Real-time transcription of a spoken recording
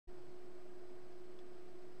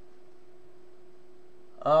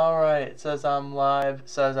Alright, it says I'm live. It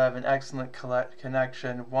says I have an excellent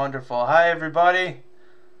connection. Wonderful. Hi, everybody.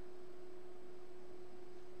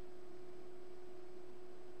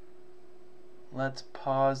 Let's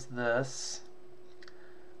pause this.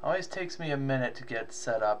 Always takes me a minute to get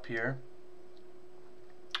set up here.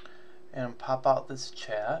 And pop out this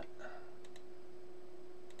chat.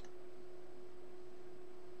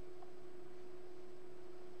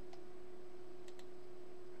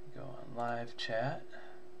 Go on live chat.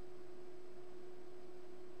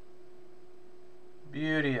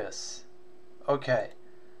 Beauteous. Okay.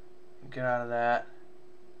 Get out of that.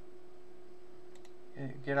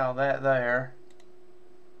 Get all that there.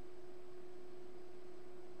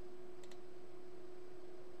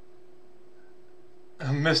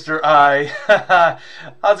 Mr. I.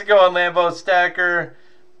 How's it going, Lambo Stacker?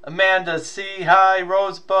 Amanda C. Hi.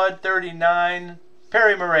 Rosebud 39.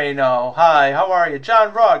 Perry Moreno. Hi. How are you?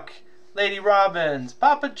 John Ruck. Lady Robbins.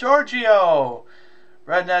 Papa Giorgio.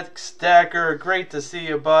 Redneck Stacker. Great to see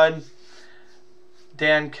you, bud.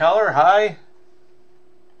 Dan Keller. Hi.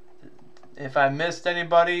 If I missed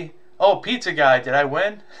anybody. Oh, Pizza Guy. Did I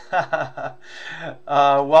win?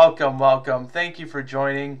 Welcome, welcome. Thank you for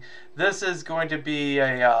joining. This is going to be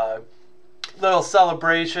a little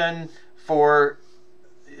celebration for,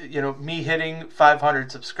 you know, me hitting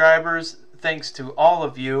 500 subscribers. Thanks to all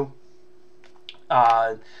of you.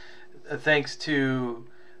 Thanks to,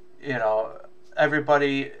 you know,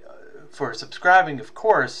 everybody for subscribing, of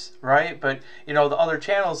course, right? But, you know, the other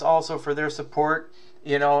channels also for their support,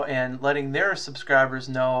 you know, and letting their subscribers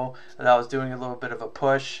know that I was doing a little bit of a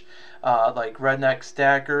push. Like Redneck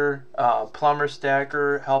Stacker, Plumber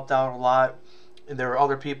Stacker helped out a lot. And there were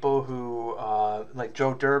other people who, like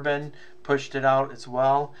Joe Durbin, pushed it out as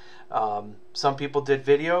well. Some people did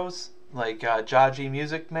videos, like Jaji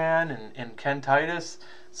Music Man and Ken Titus.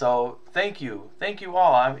 So thank you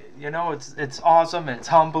all. You know, it's awesome and it's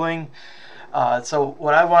humbling. So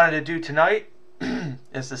what I wanted to do tonight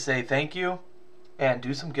is to say thank you and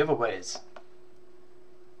do some giveaways.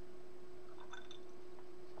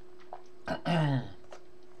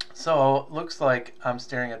 So looks like I'm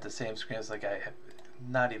staring at the same screen as like I have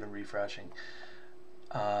not even refreshing.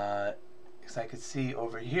 Because I could see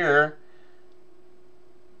over here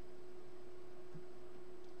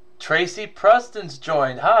Tracy Preston's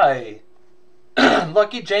joined. Hi.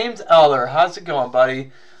 Lucky James Eller. How's it going,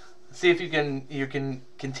 buddy? See if you can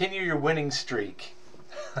continue your winning streak.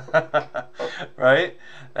 Right?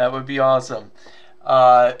 That would be awesome.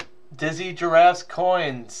 Dizzy Giraffe's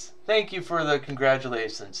Coins. Thank you for the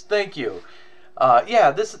congratulations. Thank you.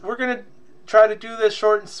 Yeah, we're gonna try to do this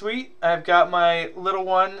short and sweet. I've got my little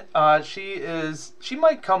one. She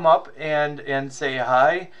might come up and say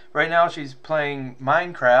hi. Right now she's playing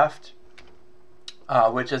Minecraft,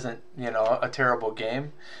 which isn't, you know, a terrible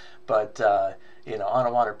game, but you know, I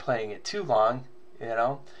don't want her playing it too long, you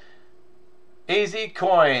know. AZ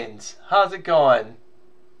Coins, how's it going?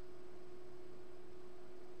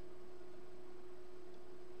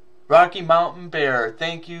 Rocky Mountain Bear,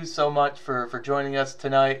 thank you so much for joining us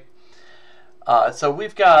tonight. So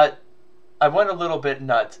we've got, I went a little bit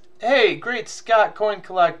nuts. Hey, Great Scott Coin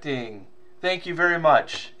Collecting, thank you very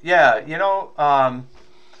much. Yeah, you know,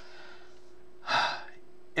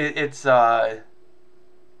 it's a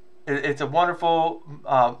wonderful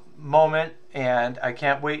moment, and I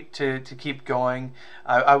can't wait to keep going.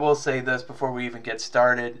 I will say this before we even get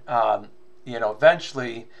started. You know,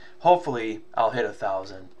 eventually, hopefully, I'll hit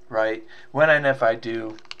 1,000, right? When and if I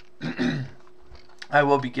do, I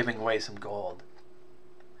will be giving away some gold.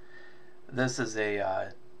 This is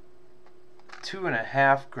a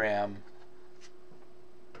 2.5 gram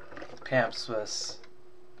Pamp Swiss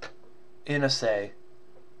NSA.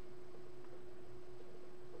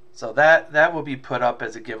 So that will be put up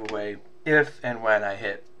as a giveaway if and when I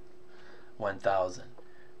hit 1,000.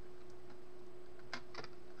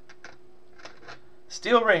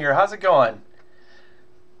 Steel Ringer, how's it going?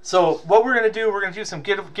 So what we're going to do, we're going to do some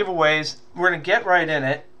giveaways. We're going to get right in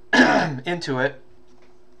it, into it.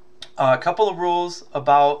 A couple of rules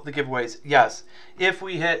about the giveaways. Yes, if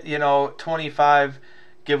we hit, you know, 25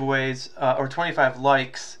 giveaways or 25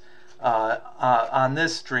 likes on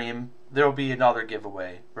this stream, there will be another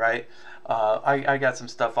giveaway, right? I got some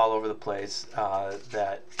stuff all over the place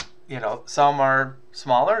that, you know, some are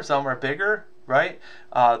smaller, some are bigger, right?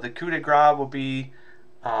 The coup de grace will be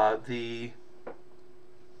the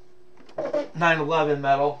 9/11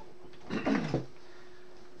 medal.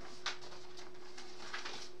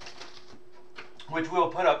 Which we'll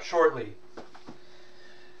put up shortly.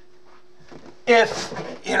 If,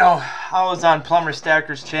 you know, I was on Plumber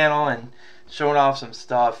Stacker's channel and showing off some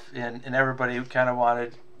stuff, and everybody kind of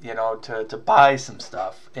wanted, you know, to buy some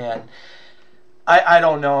stuff. And I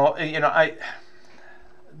don't know, you know, I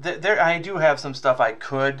do have some stuff I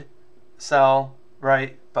could sell,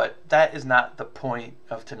 right? But that is not the point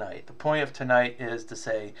of tonight. The point of tonight is to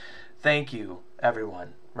say thank you,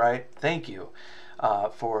 everyone, right? Thank you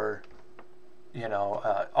for, you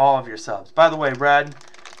know, all of your subs. By the way, Red,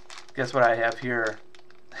 guess what I have here?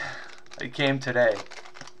 It came today.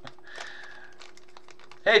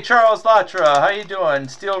 Hey, Charles Latra, how you doing?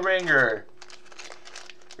 Steel Ringer.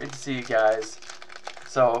 Great to see you guys.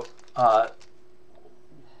 So,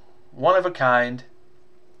 one of a kind.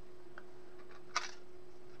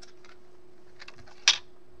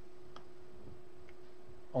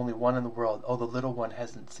 Only one in the world. Oh, the little one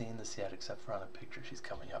hasn't seen this yet, except for on a picture. She's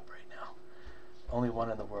coming up right now. Only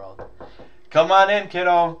one in the world. Come on in,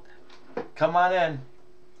 kiddo. Come on in.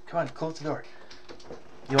 Come on, close the door.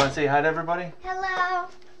 You want to say hi to everybody? Hello.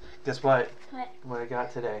 Guess what? What I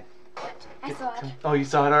got today. I saw it. Oh, you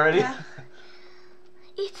saw it already? Yeah.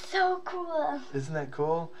 It's so cool. Isn't that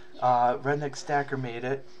cool? Redneck Stacker made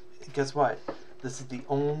it. Guess what? This is the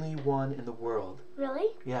only one in the world.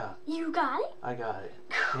 Really? Yeah. You got it? I got it.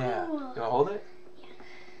 Cool. Yeah. You want to hold it? Yeah.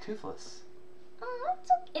 Toothless. Oh,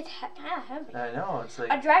 it's kind of heavy. I know. It's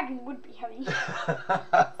like A dragon would be heavy.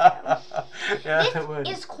 Yeah, this it would.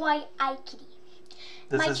 is quite eye-kitty.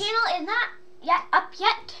 This My is... channel is not yet up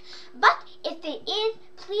yet, but if it is,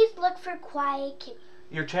 please look for Quiet Kitty.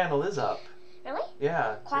 Your channel is up. Really?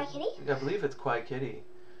 Yeah. Quiet Kitty? I believe it's Quiet Kitty.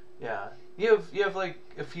 Yeah. You have like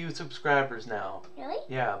a few subscribers now. Really?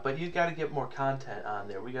 Yeah, but you got to get more content on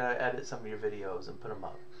there. We got to edit some of your videos and put them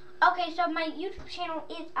up. Okay, so my YouTube channel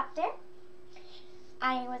is up there.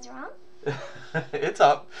 I was wrong. It's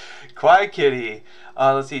up. Quiet Kitty.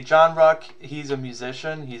 Let's see. John Ruck, he's a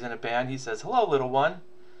musician. He's in a band. He says, hello, little one.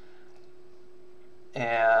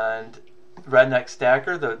 And Redneck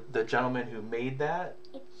Stacker, the gentleman who made that.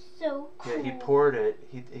 It's so cool. Yeah, he poured it.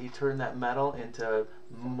 He turned that metal into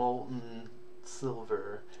molten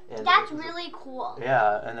silver. And That's really cool.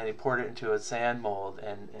 Yeah, and then he poured it into a sand mold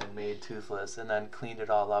and made Toothless, and then cleaned it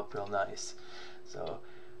all up real nice. So,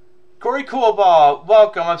 Corey Coolball,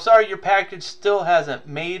 welcome. I'm sorry your package still hasn't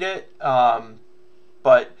made it,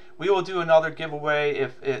 but we will do another giveaway.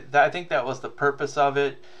 I think that was the purpose of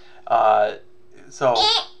it. So,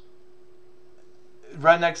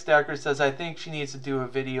 Redneck Stacker says, I think she needs to do a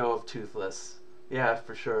video of Toothless. Yeah,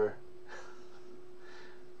 for sure.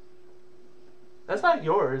 That's not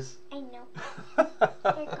yours. I know.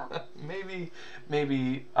 There you go. Maybe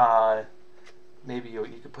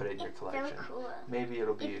you could put it in your collection. It's so cool. Maybe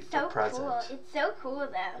it'll be It's a so present. cool. It's so cool though.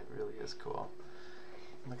 It really is cool.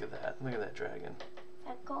 Look at that. Look at that dragon.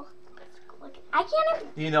 So cool. Look, I can't even.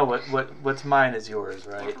 You know what's mine is yours,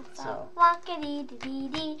 right? So.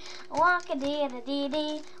 Walk-a-dee-dee-dee,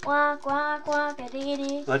 walk-a-dee-dee-dee, walk, walk,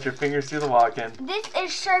 walk-a-dee-dee. Let your fingers do the walking. This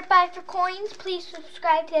is Sharp Eye for Coins. Please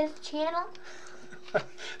subscribe to his channel.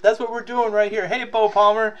 That's what we're doing right here. Hey, Bo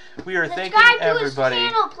Palmer, we are thanking everybody. Subscribe to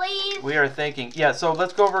his channel, please. We are thanking. Yeah, so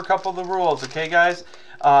let's go over a couple of the rules, okay, guys?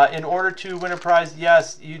 In order to win a prize,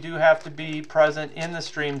 yes, you do have to be present in the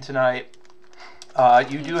stream tonight.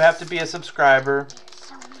 You do have to be a subscriber.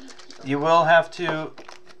 So many people. You will have to.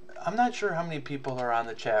 I'm not sure how many people are on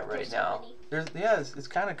the chat right There's so now. many. Yeah, it's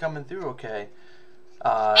kind of coming through okay.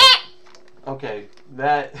 Okay,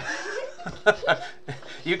 that.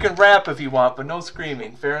 You can rap if you want, but no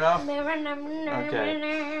screaming. Fair enough?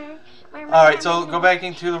 Okay. Alright, so go back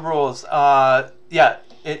into the rules. Yeah,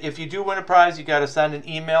 if you do win a prize, you got to send an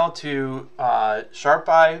email to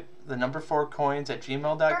sharpeye, the number 4 coins at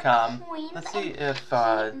gmail.com. Let's see if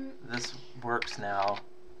this works now.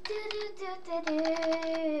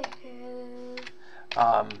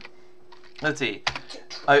 Let's see.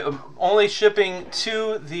 I'm only shipping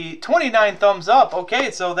to the 29 thumbs up. Okay,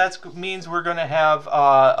 so that means we're going to have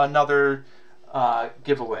another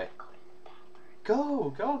giveaway.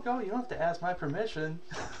 Go. You don't have to ask my permission.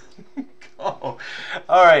 Go.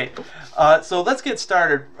 All right. So let's get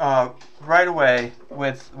started right away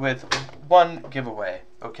with one giveaway.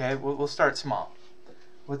 Okay, we'll start small.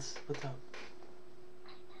 What's up?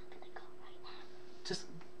 Just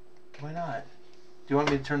why not? Do you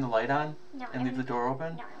want me to turn the light on and leave the door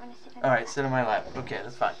open? No, I want to sit on All right, sit on my lap. Okay,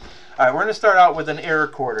 that's fine. All right, we're gonna start out with an air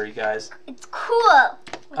recorder, you guys. It's cool.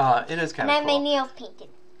 It is kind And I of have my cool. nails painted,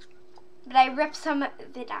 but I ripped some of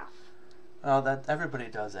it off. Oh, that everybody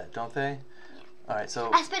does that, don't they? Yeah. All right, so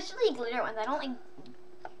Especially glitter ones. I don't like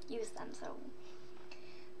use them so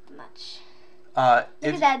much. Look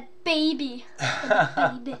at that baby.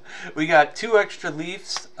 Baby. We got 2 extra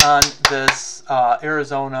leaves on this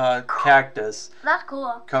Arizona cactus. That's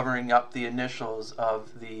cool. Covering up the initials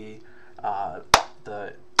of the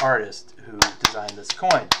artist who designed this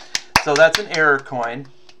coin. So that's an error coin.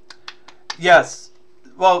 Yes.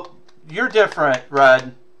 Well, you're different,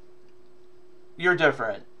 Red. You're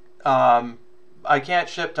different. I can't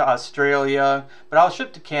ship to Australia, but I'll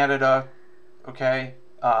ship to Canada. Okay?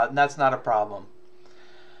 And that's not a problem.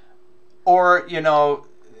 Or, you know,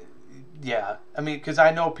 yeah. I mean, because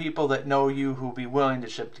I know people that know you who'll be willing to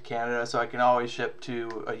ship to Canada, so I can always ship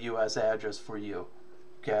to a U.S. address for you.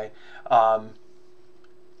 Okay?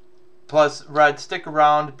 Plus, Red, stick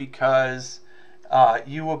around because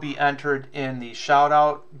you will be entered in the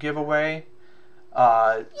shout-out giveaway.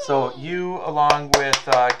 So you, along with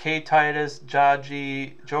K. Titus,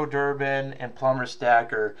 Jaji, Joe Durbin, and Plumber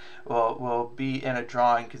Stacker, will be in a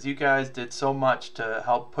drawing because you guys did so much to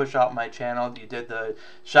help push out my channel. You did the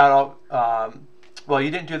shout-out, well,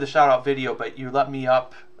 you didn't do the shout-out video, but you let me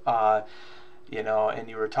up, you know, and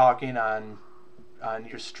you were talking on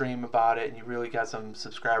your stream about it, and you really got some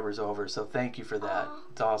subscribers over, so thank you for that.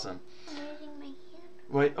 It's awesome. I'm raising my hand.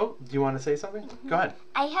 Wait, oh, do you want to say something? Go ahead.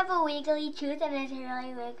 I have a wiggly tooth and it's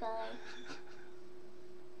really wiggly.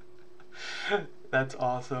 That's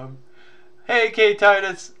awesome. Hey, K.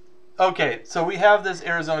 Titus. Okay, so we have this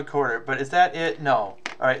Arizona quarter, but is that it? No.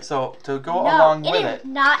 All right, so to go along with it. It is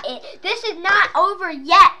not it. This is not over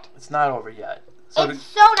yet. It's not over yet. So it's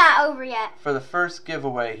so not over yet. For the first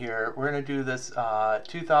giveaway here, we're going to do this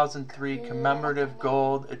 2003 commemorative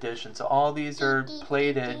gold edition. So all these are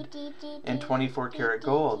plated in 24 karat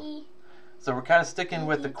gold. So we're kind of sticking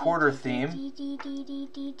with the quarter theme.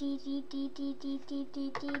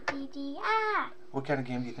 What kind of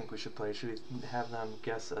game do you think we should play? Should we have them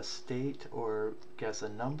guess a state or guess a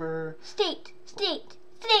number? State.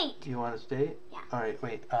 You want a state? Yeah. All right,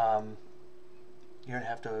 wait. You're going to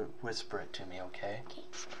have to whisper it to me, okay? Okay.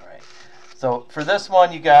 All right. So for this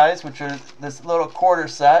one, you guys, which are this little quarter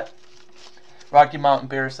set, Rocky Mountain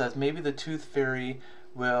Bear says, maybe the Tooth Fairy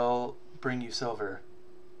will bring you silver.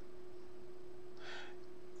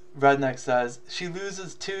 Redneck says, she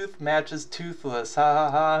loses tooth, matches toothless.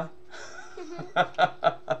 Ha ha ha.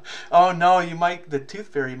 Oh no, the Tooth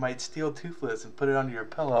Fairy might steal Toothless and put it under your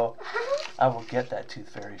pillow. I will get that Tooth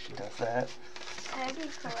Fairy if she does that. That'd be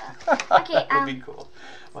cool. Okay, that'd be cool.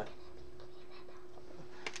 What?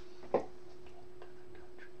 What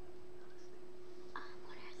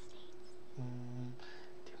are states? Do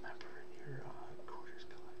you remember your quarters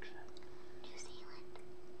collection? New Zealand.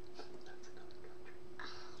 That's another country.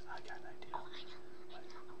 I got an idea. Oh, I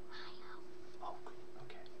know. Ohio. Oh,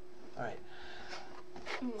 okay.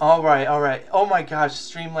 All right. Oh my gosh,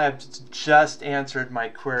 Streamlabs just answered my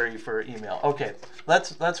query for email. Okay,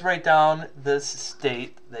 let's write down this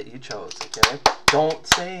state that you chose, okay? Don't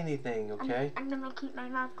say anything, okay? I'm gonna keep my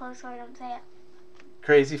mouth closed so I don't say it.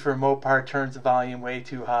 Crazy for Mopar turns the volume way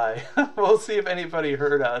too high. We'll see if anybody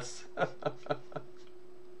heard us.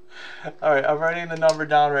 All right, I'm writing the number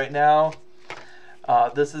down right now.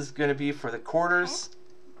 This is going to be for the quarters,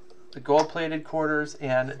 the gold-plated quarters,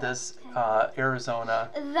 and this Arizona.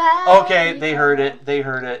 Okay, they heard it.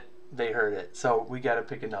 So we got to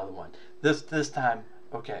pick another one. This time,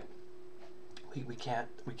 okay. We can't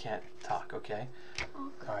talk, okay?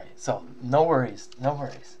 All right. So no worries.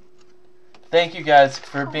 Thank you guys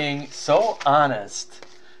for being so honest.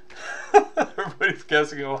 Everybody's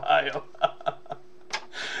guessing Ohio.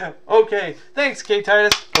 Okay, thanks, K.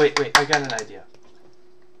 Titus. Wait, I got an idea.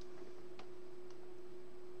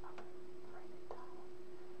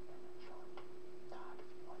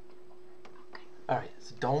 All right,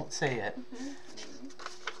 so don't say it.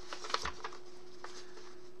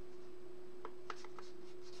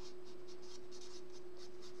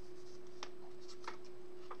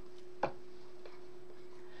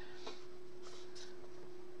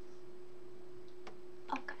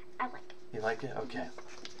 You like it? Okay.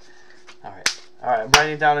 All right, I'm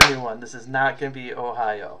writing down a new one. This is not going to be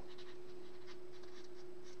Ohio.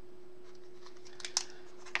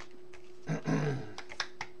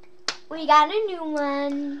 We got a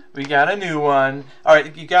new one. All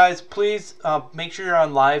right, you guys, please make sure you're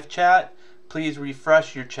on live chat. Please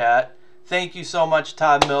refresh your chat. Thank you so much,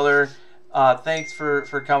 Todd Miller. Thanks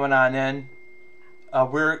for coming on in.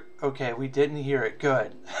 Okay, we didn't hear it.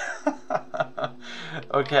 Good.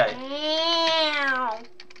 Okay.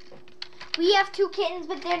 We have 2 kittens,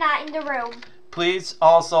 but they're not in the room. Please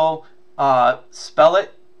also spell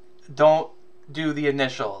it. Don't do the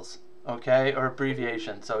initials, okay, or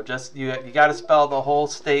abbreviation. So just you got to spell the whole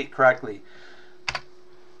state correctly.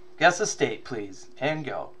 Guess the state, please, and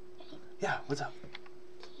go. Yeah, what's up?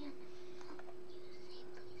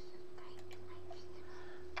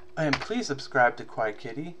 And please subscribe to Quiet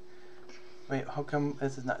Kitty. Wait, how come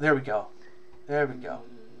this is not? There we go. There we go.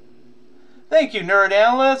 Thank you, Nerd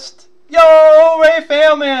Analyst. Yo, Ray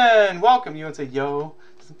Failman. Welcome. You would say yo.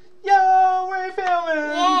 Yo, Ray Failman.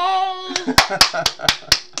 Yay.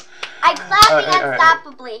 I'm clapping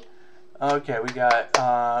unstoppably. Okay, we got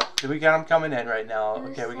them coming in right now.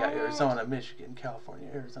 Okay, we got Arizona, Michigan, California,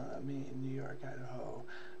 Arizona, Maine, New York, Idaho.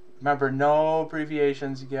 Remember, no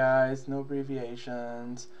abbreviations, you guys. No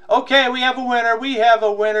abbreviations. Okay, we have a winner. We have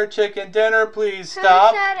a winner. Chicken dinner. Please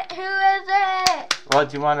stop. Who is it? Well,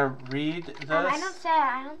 do you want to read this? I don't see it.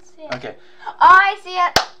 I don't see it. Okay. Oh, I see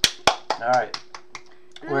it. All right.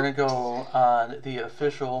 We're going to go on the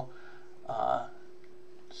official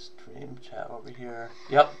stream chat over here.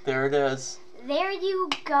 Yep, there it is. There you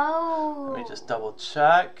go. Let me just double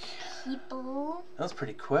check. People. That was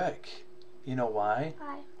pretty quick. You know why?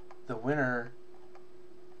 Why? The winner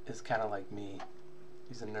is kind of like me.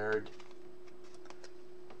 He's a nerd.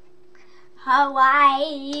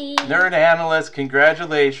 Hawaii. Nerd Analyst,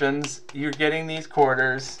 congratulations. You're getting these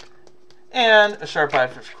quarters. And a Sharp Eye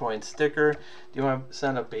Fish Coin sticker. Do you want to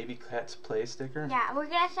send a Baby Cats Play sticker? Yeah, we're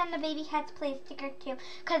going to send the Baby Cats Play sticker too.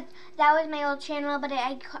 Because that was my old channel, but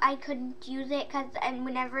I couldn't use it. And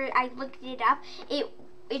whenever I looked it up,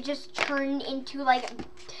 it just turned into like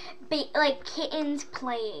kittens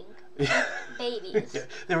playing. Babies. Yeah,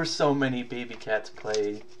 there were so many Baby Cats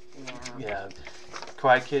Play. Yeah.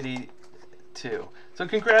 Quiet Kitty too. So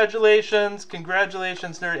congratulations,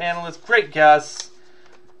 Nerd Analyst. Great guess.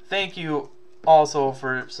 Thank you also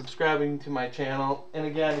for subscribing to my channel. And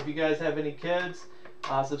again, if you guys have any kids,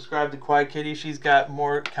 subscribe to Quiet Kitty. She's got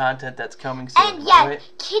more content that's coming soon. And yes, right?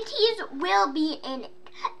 kitties will be in it.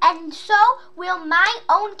 And so will my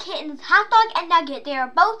own kittens, Hot Dog and Nugget. They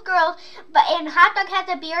are both girls, and Hot Dog has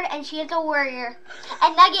a beard and she is a warrior.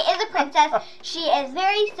 And Nugget is a princess. She is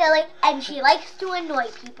very silly and she likes to annoy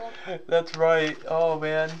people. That's right. Oh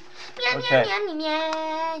man. Okay.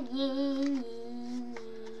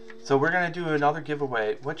 So we're gonna do another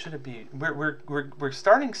giveaway. What should it be? We're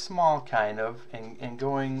starting small, kind of, and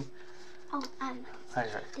going. Oh, Hi,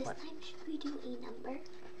 this time should we do a number?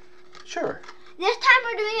 Sure. This time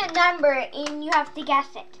we're doing a number, and you have to guess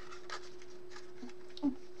it.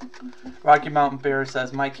 Rocky Mountain Bear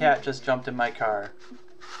says, my cat just jumped in my car.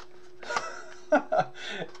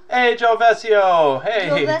 Hey, Joe Vesio. Hey.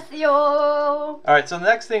 Joe Vesio. All right, so the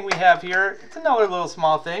next thing we have here, it's another little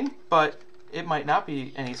small thing, but it might not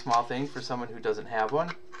be any small thing for someone who doesn't have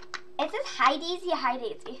one. It says hi Daisy, hi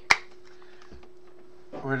Daisy.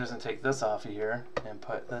 We're just going to take this off of here and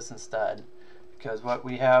put this instead. Because what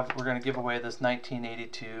we have, we're going to give away this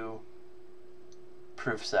 1982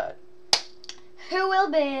 proof set. Who will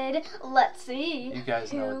bid? Let's see. You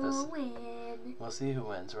guys know what this is. Who will win? We'll see who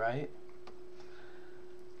wins, right?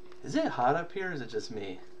 Is it hot up here or is it just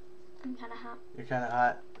me? I'm kind of hot. You're kind of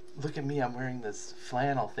hot? Look at me, I'm wearing this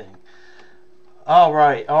flannel thing. All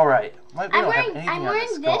right, all right. I'm wearing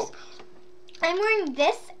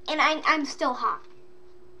this, and I'm still hot.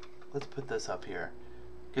 Let's put this up here.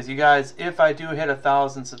 Because you guys, if I do hit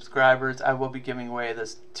 1,000 subscribers, I will be giving away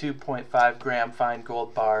this 2.5 gram fine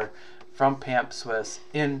gold bar from Pamp Swiss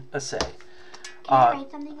in a say. Can I write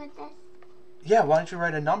something with this? Yeah, why don't you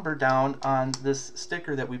write a number down on this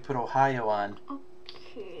sticker that we put Ohio on?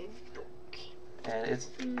 Okay. And it's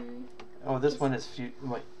this one is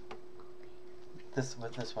wait. This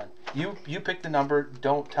one. You pick the number.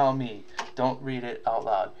 Don't tell me. Don't read it out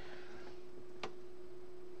loud.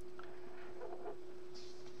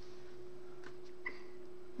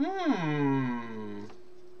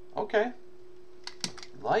 Okay.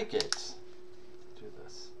 Like it. Do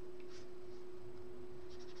this.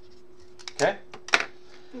 Okay.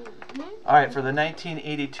 All right, for the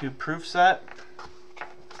 1982 proof set.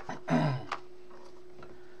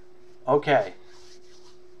 Okay.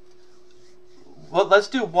 Well, let's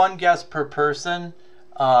do one guess per person.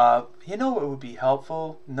 You know what would be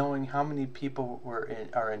helpful? Knowing how many people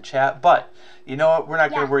are in chat. But you know what? We're not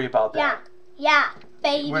going to worry about that. Yeah,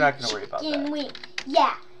 baby. We're not going to worry about that. Wing.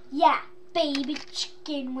 Yeah, baby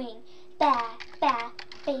chicken wing.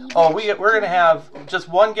 Baby. Oh, we're going to have just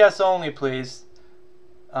one guess only, please.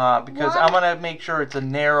 Because I'm going to make sure it's a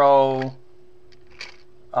narrow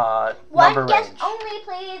number range. One guess only,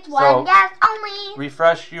 please. One guess only.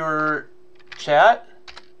 Refresh your chat.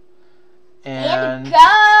 And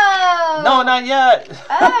go! No, not yet.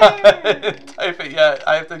 Oh. Type it yet.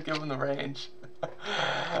 I have to give them the range.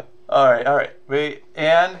 All right. Wait,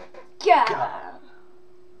 and go.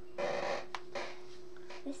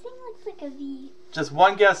 This thing like a Z. Just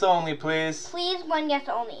one guess only, please. Please, one guess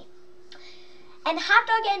only. And Hot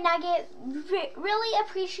Dog and Nugget really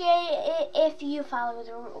appreciate it if you follow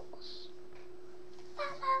the rules.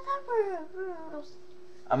 Follow the rules.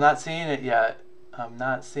 I'm not seeing it yet. I'm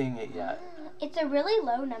not seeing it yet. It's a really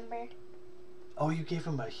low number. Oh, you gave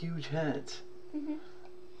him a huge hint. Mm-hmm.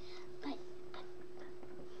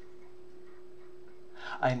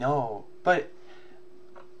 I know, but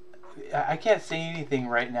I can't say anything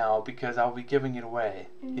right now because I'll be giving it away.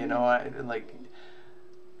 Mm-hmm. You know,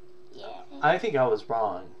 Yeah. I think I was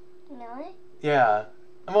wrong. Really? Yeah.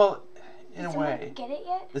 Well, in Did a way. someone get it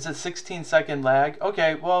yet? It's a 16-second lag.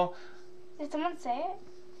 Okay, well. Did someone say it?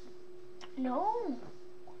 No.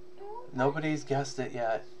 Nobody's guessed it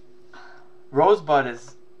yet. Rosebud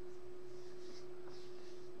is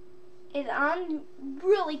on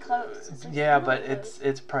really close. It's like yeah, really but close.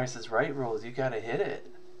 it's Price is Right rules. You gotta hit it.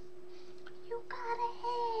 You gotta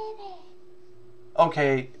hit it.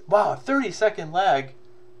 Okay, wow, 30-second lag.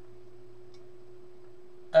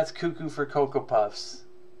 That's cuckoo for Cocoa Puffs.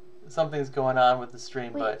 Something's going on with the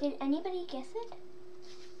stream, Wait, but did anybody guess it?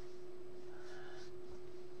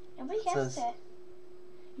 Nobody guessed it.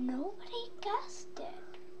 Nobody guessed it.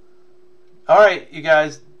 all right, you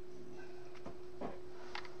guys.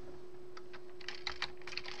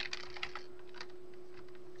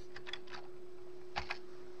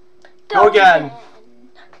 Go again.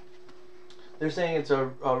 They're saying it's a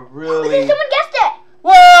really. Someone guessed it.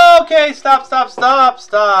 Whoa! Okay, stop.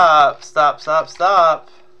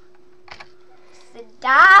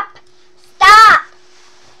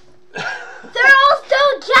 They're all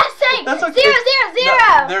still guessing. That's okay. 0, 0, 0.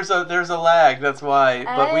 No, there's a lag. That's why.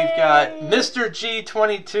 But we've got Mr.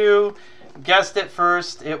 G22 guessed it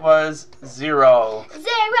first. It was 0. 0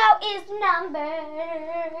 is number.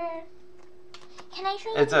 Can I show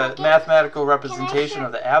you It's the a nugget? mathematical representation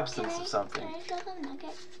of the absence of something. Can I show the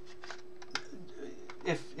nugget?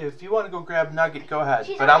 If you want to go grab Nugget, go ahead.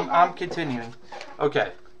 She's But already I'm done. continuing.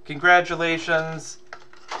 Okay. Congratulations,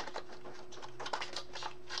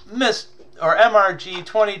 Miss or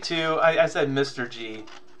MRG22. I said Mr. G,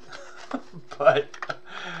 but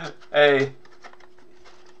hey,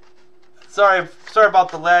 sorry about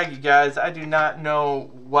the lag, you guys. I do not know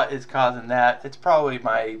what is causing that. It's probably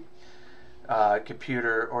my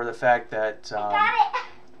computer or the fact that I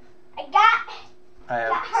got it. I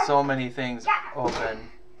have so many things open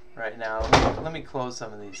right now. Let me close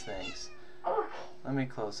some of these things. Let me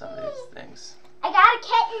close some of these things. I got a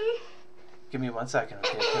kitten. Give me 1 second,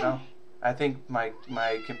 okay, kiddo? I think my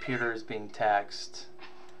computer is being taxed.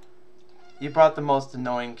 You brought the most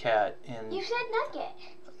annoying cat in. You said nugget.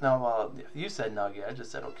 No, well, you said Nugget. I just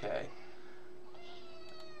said okay.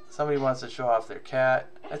 Somebody wants to show off their cat.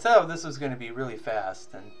 I thought this was going to be really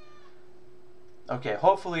fast, and okay,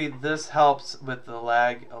 hopefully this helps with the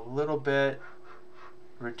lag a little bit,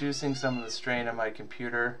 reducing some of the strain on my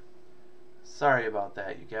computer. Sorry about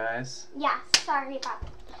that, you guys. Yeah, sorry about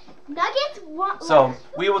that. Nuggets want. So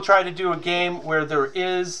we will try to do a game where there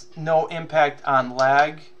is no impact on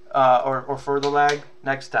lag or further lag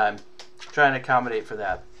next time. Try and accommodate for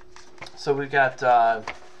that. So we got Oh,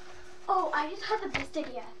 I just had the best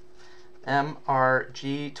idea.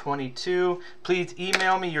 MRG22. Please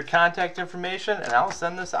email me your contact information and I'll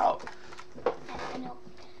send this out. I know.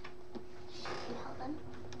 Tell them.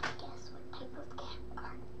 Guess what type of cats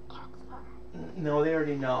are. No, they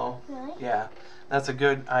already know. Really? Yeah, that's a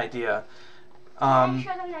good idea. Can I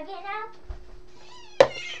show them Nugget now?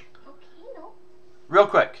 Okay, no. Real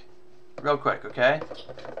quick, okay?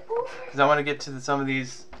 Because I want to get to some of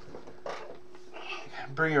these.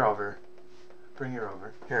 Bring her over.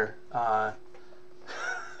 Here.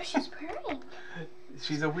 She's purring.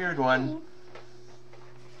 She's a weird one.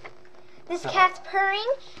 This cat's purring,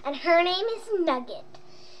 and her name is Nugget.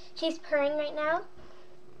 She's purring right now.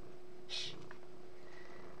 Shh.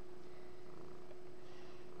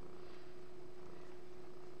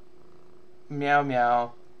 Meow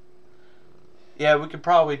meow. Yeah, we could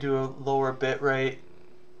probably do a lower bit rate.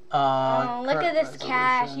 Oh, look at current this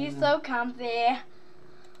cat. resolution. She's so comfy.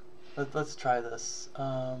 Let's try this.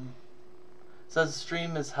 Says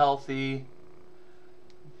stream is healthy,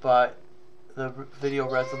 but the video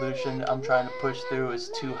resolution I'm trying to push through is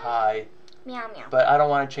too high. Meow meow. But I don't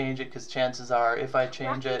want to change it because chances are, if I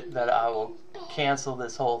change it, that I will cancel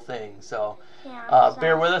this whole thing. So Yeah,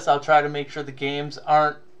 bear with us. I'll try to make sure the games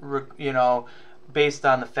aren't, based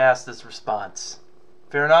on the fastest response.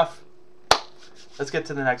 Fair enough? Let's get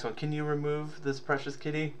to the next one. Can you remove this precious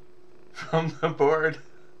kitty from the board?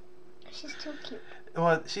 She's too cute.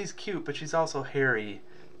 Well, she's cute, but she's also hairy.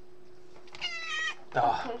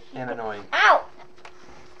 Oh, Okay, and annoying. Ow!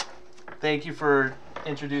 Thank you for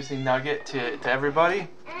introducing Nugget to everybody.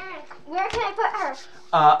 Where can I put her?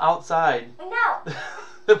 Outside. No.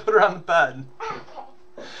 Put her on the bed.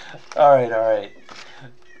 Okay. All right.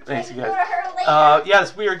 Thanks, you guys.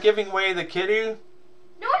 Yes, we are giving away the kitty. No,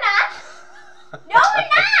 we're not. No, we're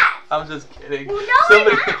not. I'm just kidding. No,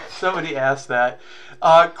 we're not. Somebody asked that.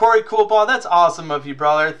 Corey Coolball, that's awesome of you,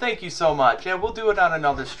 brother. Thank you so much. Yeah, we'll do it on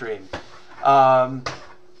another stream.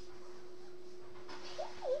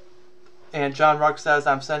 And John Ruck says,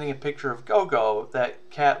 I'm sending a picture of Go-Go. That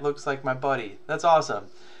cat looks like my buddy. That's awesome.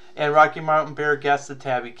 And Rocky Mountain Bear guessed the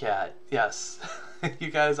tabby cat. Yes. You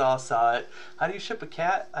guys all saw it. How do you ship a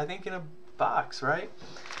cat? I think in a box, right?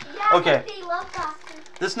 Yeah, okay. They love boxes.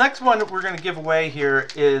 This next one we're going to give away here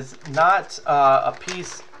is not a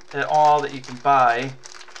piece at all that you can buy.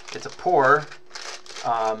 It's a pour.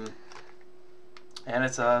 And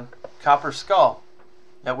it's a copper skull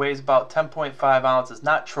that weighs about 10.5 ounces.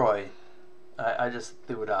 Not Troy. I just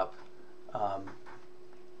threw it up.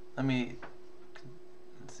 Let's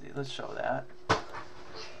see. Let's show that.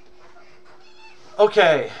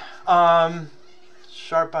 Okay.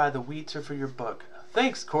 Sharp Eye, the wheats are for your book.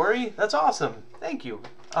 Thanks, Corey. That's awesome. Thank you.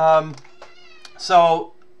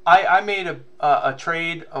 So I made a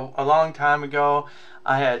trade a long time ago.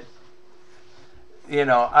 I had, it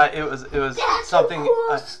was That's something. A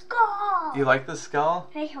cool skull. You like the skull?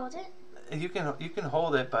 Can I hold it? You can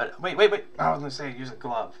hold it, but wait. I was gonna say use a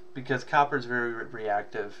glove because copper is very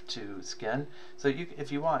reactive to skin. So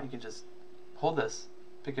if you want, you can just hold this,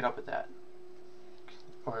 pick it up with that,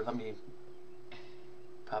 or let me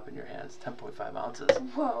pop in your hands. 10.5 ounces.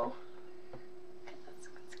 Whoa. That's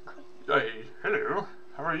cool. Hey, hello.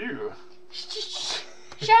 How are you?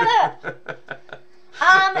 Shut up.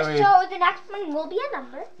 So the next one will be a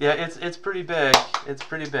number. Yeah, it's pretty big. It's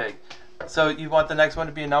pretty big. So you want the next one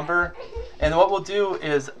to be a number? And what we'll do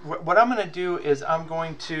is, what I'm going to do is I'm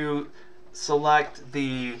going to select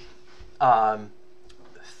the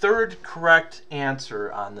third correct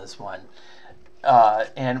answer on this one.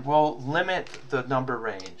 And we'll limit the number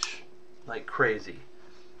range like crazy.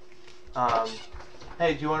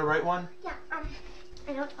 Hey, do you want to write one? Yeah, I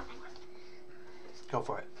know what I want. Go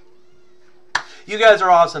for it. You guys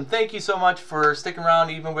are awesome. Thank you so much for sticking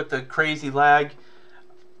around even with the crazy lag.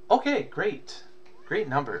 Okay, great. Great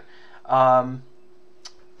number.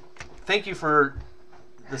 Thank you for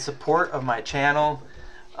the support of my channel.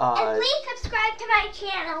 And please subscribe to my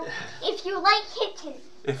channel if you like kittens.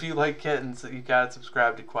 If you like kittens, you gotta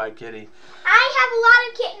subscribe to Quiet Kitty. I have a lot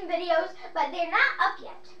of kitten videos, but they're not up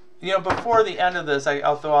yet. Before the end of this,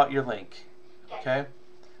 I'll throw out your link. Okay?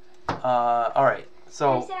 Alright,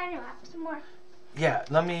 so... I said I know some more. Yeah,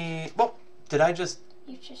 let me... Well, did I just...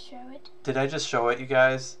 You just show it. Did I just show it, you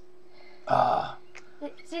guys?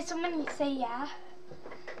 Did someone say yeah?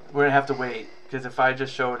 We're gonna have to wait, because if I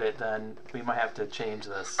just showed it, then we might have to change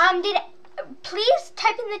this. Please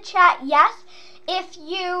type in the chat yes if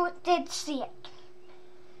you did see it.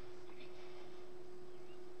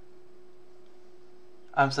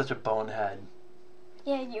 I'm such a bonehead.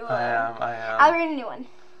 Yeah, you are. I am. I'll write a new one.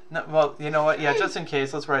 No, well, you know what? Yeah, just in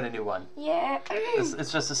case, let's write a new one. Yeah.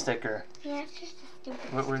 It's just a sticker. Yeah, it's just a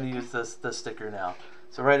stupid We're gonna use this sticker now.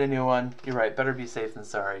 So write a new one. You're right. Better be safe than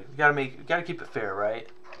sorry. We gotta keep it fair, right?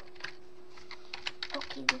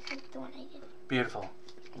 Okay, this is the one I did. Beautiful.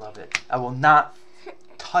 Love it. I will not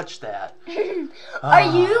touch that. Or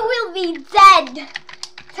you will be dead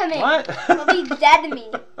to me. What? You will be dead to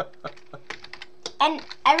me. And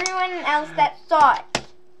everyone else that saw it,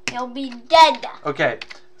 you'll be dead. Okay,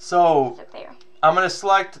 so There. I'm going to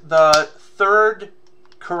select the third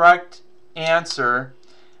correct answer.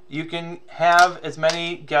 You can have as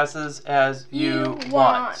many guesses as you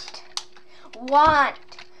want.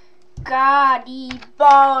 Goddy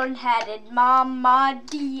boneheaded mama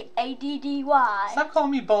D-A-D-D-Y. Stop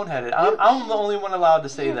calling me boneheaded. I'm the only one allowed to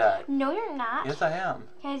say that. No, you're not. Yes, I am.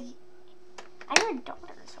 Because I'm your daughter.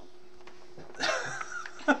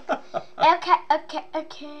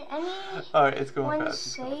 Okay. Alright, it's going Anyone fast.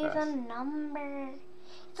 say the number.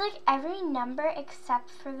 It's like every number except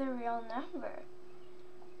for the real number.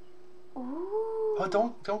 Ooh. Oh,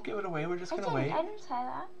 don't give it away. We're just gonna wait. I didn't say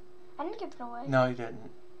that. I didn't give it away. No, you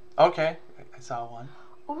didn't. Okay, I saw one.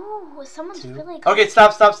 Ooh, someone's Two. really good. Okay,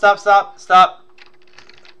 stop.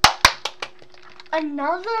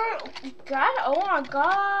 Another. God, oh my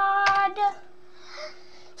God.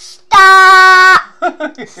 Stop!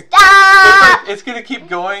 Stop! It's gonna keep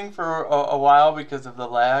going for a while because of the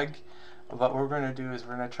lag. But what we're gonna do is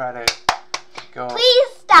we're gonna try to go. Please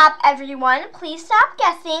stop, everyone. Please stop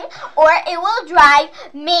guessing, or it will drive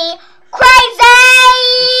me crazy!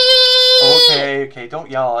 Okay,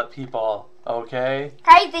 don't yell at people, okay?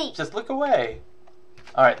 Crazy. Just look away.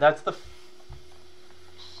 Alright, that's the...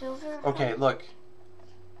 Silver. Okay, look.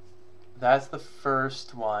 That's the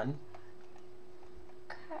first one.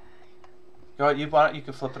 Okay. Go ahead, you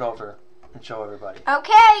can flip it over and show everybody.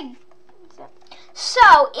 Okay.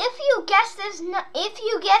 So, if you guessed if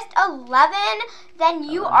you guessed 11, then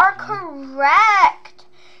you are correct.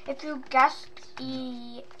 If you guessed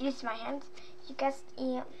use my hands. You guessed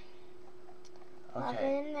E.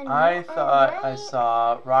 Okay. I thought I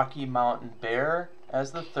saw Rocky Mountain Bear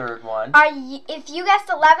as the third one. If you guessed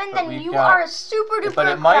 11, then you are super duper But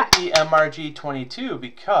it might be MRG 22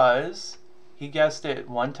 because he guessed it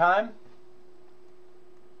one time.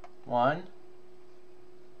 One.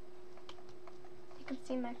 You can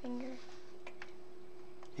see my finger.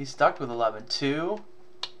 He's stuck with 11. 2.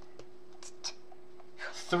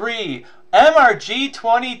 3. MRG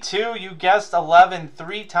 22. You guessed 11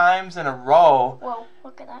 3 times in a row. Whoa!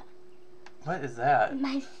 Look at that. What is that?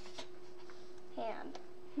 My hand.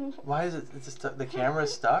 Why is it? It's just the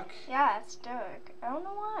camera's stuck. Yeah, it's stuck. I don't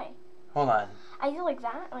know why. Hold on. I do like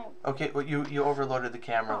that. Like, Okay, well you overloaded the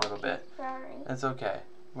camera a little bit. Sorry. It's okay.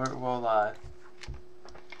 We'll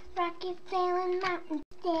Rocky sailing mountain,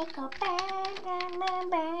 stick a Okay.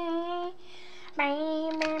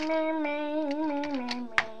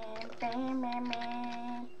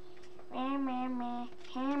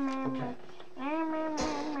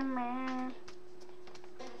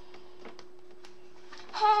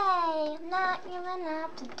 Hey, I'm not giving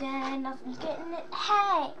up today. Nothing's getting it.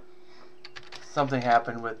 Hey. Something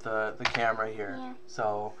happened with the camera here. Yeah.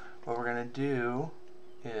 So what we're gonna do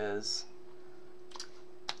is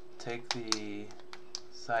take the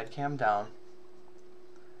side cam down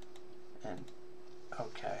and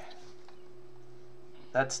okay.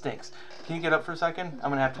 That stinks. Can you get up for a second?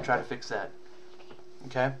 I'm gonna have to try to fix that.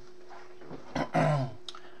 Okay?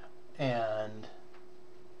 And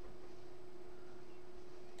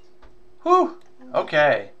whew!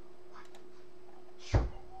 Okay.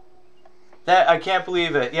 That I can't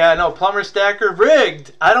believe it. Yeah, no, plumber stacker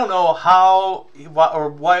rigged. I don't know how what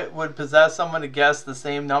would possess someone to guess the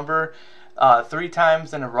same number 3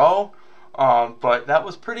 times in a row. But that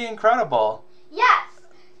was pretty incredible. Yes,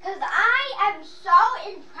 because I am so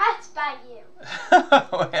impressed by you.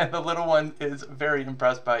 And the little one is very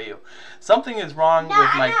impressed by you. Something is wrong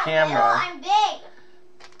with my camera. No, I'm big.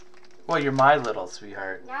 Well, you're my little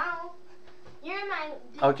sweetheart. No, you're my.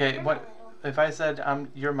 Okay, what if I said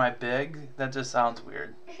you're my big? That just sounds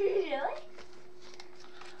weird. Really?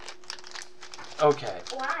 Okay.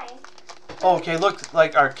 Why? Okay, looks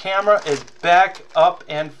like our camera is back up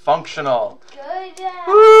and functional. Good.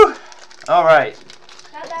 Woo! All right.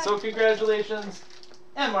 So congratulations,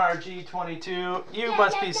 MRG22. You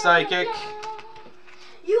must be psychic.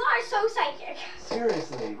 You are so psychic.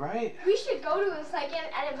 Seriously, right? We should go to a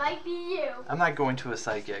psychic, and it might be you. I'm not going to a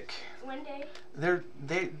psychic. One day.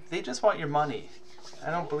 They just want your money.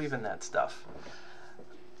 I don't believe in that stuff.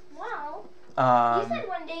 Well, you said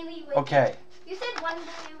one day we would. Okay. You said one day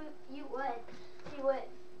you would. You would.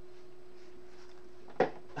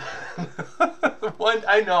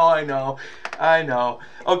 I know.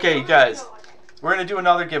 Okay, guys, we're gonna do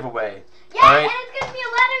another giveaway. Yeah, all right? And it's gonna be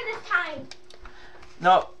a letter this time.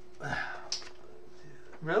 No.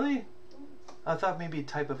 Really? I thought maybe a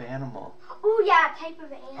type of animal. Oh yeah, type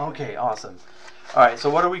of animal. Okay, awesome. All right, so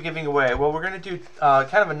what are we giving away? Well, we're gonna do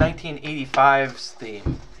kind of a 1985s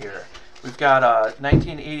theme here. We've got a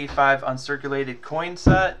 1985 uncirculated coin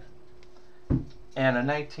set and a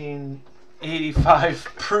 1985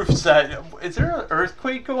 proof set. Is there an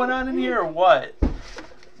earthquake going on in here or what?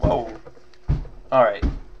 Whoa. All right.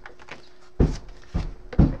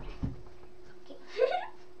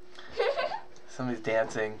 Somebody's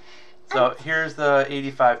dancing. So here's the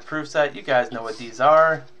 85 proof set. You guys know what these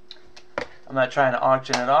are. I'm not trying to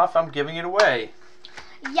auction it off. I'm giving it away.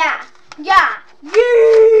 Yeah. Yeah.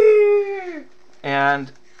 Yeah.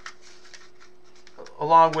 And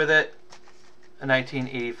along with it, a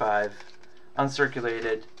 1985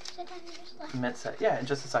 uncirculated mint set. Yeah, in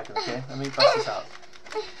just a second, okay? Let me bust this out.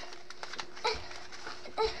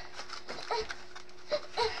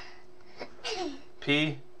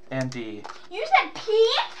 P and D. You said P?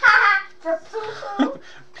 For poo-poo.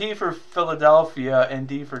 P for Philadelphia and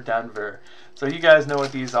D for Denver. So you guys know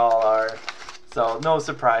what these all are. So no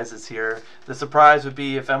surprises here. The surprise would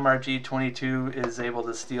be if MRG22 is able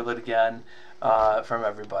to steal it again from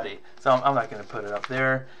everybody. So I'm not going to put it up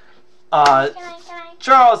there. Can I?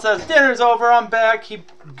 Charles says, dinner's over, I'm back. He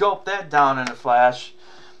gulped that down in a flash.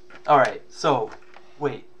 Alright, so,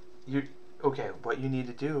 wait. Okay, what you need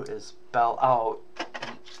to do is spell out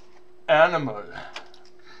animal.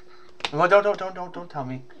 Well, don't tell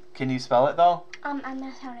me. Can you spell it though? I'm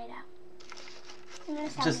gonna sound it out.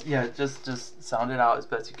 Just sound it out as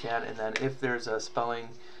best you can, and then if there's a spelling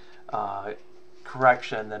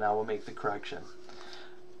correction, then I will make the correction.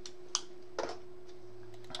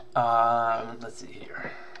 Let's see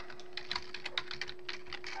here.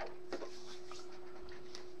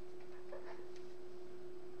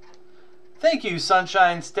 Thank you,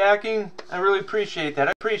 Sunshine Stacking. I really appreciate that.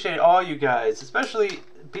 I appreciate all you guys, especially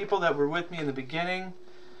people that were with me in the beginning.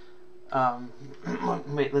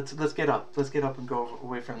 Wait, let's get up. Let's get up and go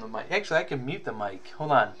away from the mic. Actually, I can mute the mic.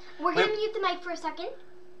 Hold on. We're gonna mute the mic for a second.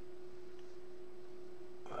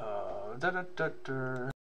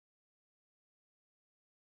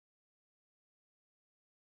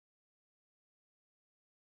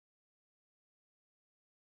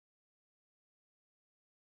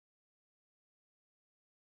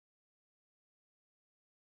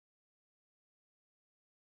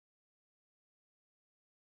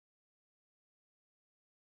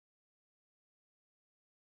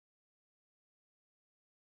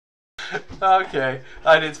 Okay,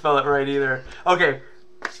 I didn't spell it right either. Okay,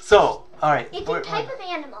 so, alright. It's a type of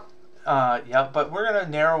animal. Yeah, but we're going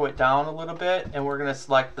to narrow it down a little bit, and we're going to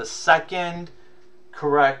select the second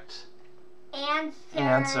correct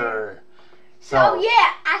answer. So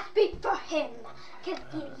yeah, I speak for him. Cause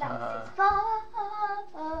he loves his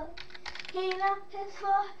father. He loves his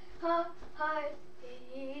father.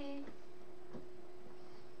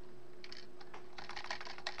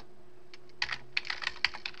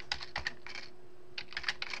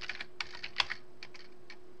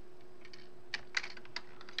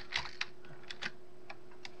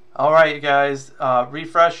 All right, you guys,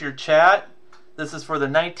 refresh your chat. This is for the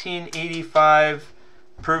 1985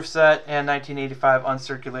 proof set and 1985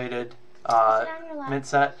 uncirculated mint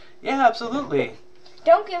set. Yeah, absolutely.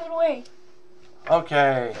 Don't give it away.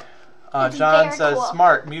 Okay. John says, cool.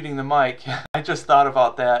 Smart, muting the mic. I just thought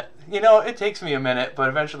about that. You know, it takes me a minute, but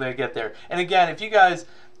eventually I get there. And again, if you guys,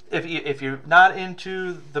 if you're not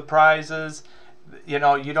into the prizes, you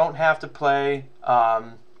know, you don't have to play.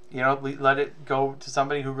 You know, let it go to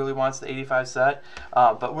somebody who really wants the 85 set.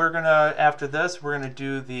 But we're going to, after this, we're going to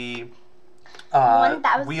do the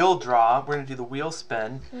wheel draw. We're going to do the wheel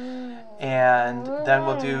spin. And then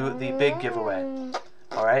we'll do the big giveaway.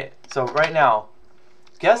 All right? So right now,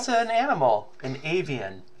 guess an animal. An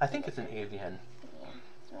avian. I think it's an avian. Yeah,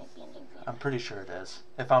 it might be an avian. I'm pretty sure it is.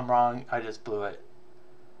 If I'm wrong, I just blew it.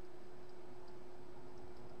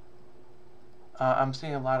 I'm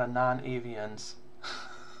seeing a lot of non-avians.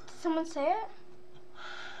 Someone say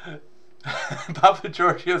it? Papa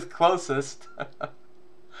Giorgio's closest.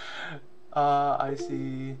 I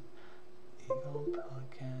see eagle,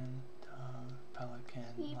 pelican, dog, pelican,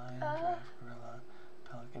 lion, giraffe, gorilla,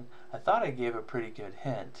 pelican. I thought I gave a pretty good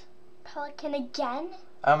hint. Pelican again?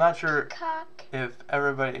 I'm not sure Cock. if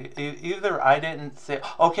everybody, either I didn't say,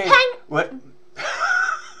 okay. Pen. What?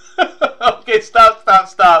 Okay, stop.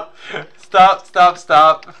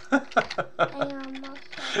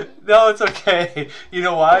 No, it's okay. You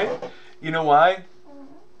know why?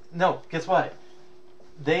 No, guess what?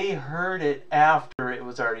 They heard it after it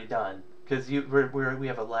was already done. Because we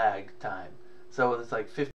have a lag time. So it's like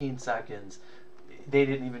 15 seconds. They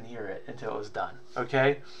didn't even hear it until it was done.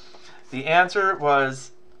 Okay? The answer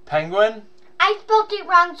was penguin. I spelled it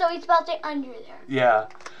wrong, so he spelled it under there. Yeah.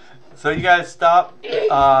 So you guys stop.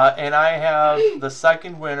 And I have the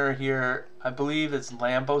second winner here. I believe it's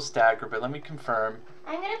Lambo Stacker, but let me confirm.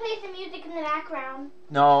 I'm going to play some music in the background.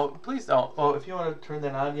 No, please don't. Oh, if you want to turn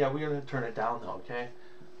that on, yeah, we're going to turn it down though, okay?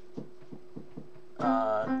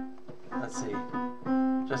 Let's see.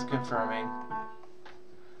 Just confirming.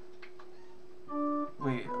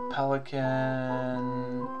 Pelican.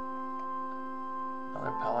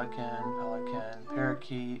 Another pelican,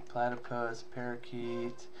 parakeet, platypus,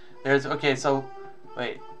 parakeet. There's, okay, so,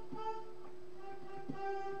 wait.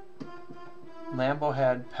 Lambo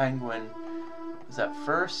had penguin. Was that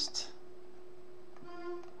first?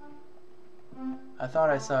 I thought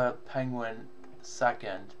I saw penguin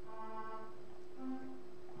second.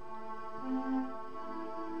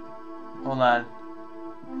 Hold on.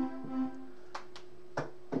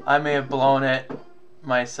 I may have blown it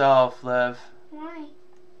myself, Liv. Why?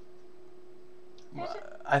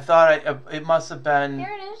 I thought it must have been...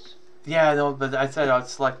 Here it is. Yeah, no, but I said I'd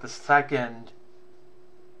select the second.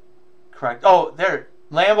 Correct. Oh, there.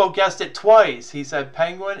 Lambo guessed it twice. He said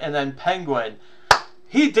penguin and then penguin.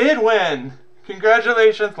 He did win.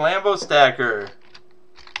 Congratulations, Lambo Stacker.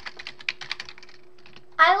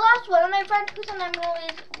 I lost one of my front tooth, and I'm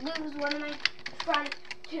going to lose one of my front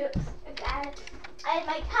tooth. I had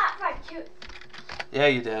my top part too. Yeah,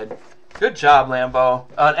 you did. Good job, Lambo.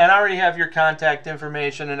 And I already have your contact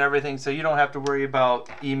information and everything, so you don't have to worry about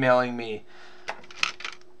emailing me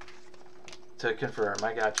to confirm.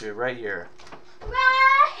 I got you right here.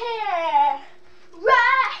 Right here.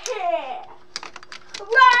 Right here.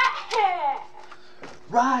 Right here.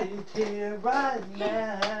 Right here, right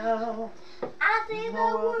now. I see the No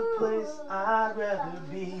other world. place I'd rather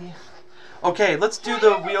be. Okay, let's do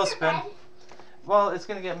the wheel spin. Well, it's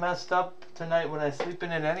gonna get messed up tonight when I sleep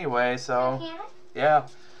in it anyway, so yeah.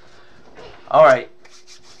 All right,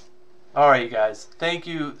 you guys. Thank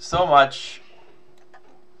you so much.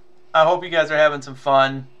 I hope you guys are having some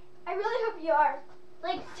fun. I really hope you are.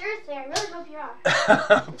 Like, seriously, I really hope you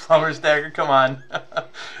are. Plumber Stacker, come on.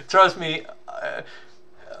 Trust me,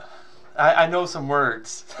 I know some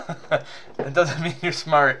words. It doesn't mean you're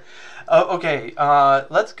smart. Okay,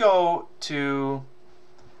 let's go to.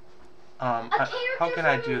 How can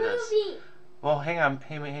I do this? Well, hang on,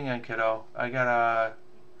 kiddo. I got a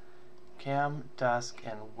cam, desk,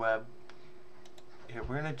 and web. Here,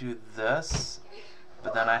 we're gonna do this,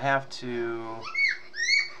 but then I have to.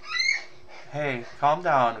 Hey, calm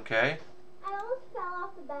down, okay? I almost fell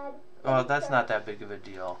off the bed. Oh, that's not that big of a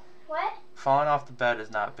deal. What? Falling off the bed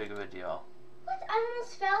is not big of a deal. What? I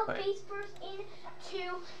almost fell Wait. face first into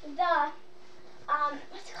the,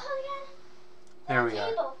 what's it called again? There we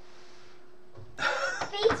table.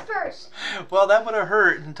 Face first. Well, that would have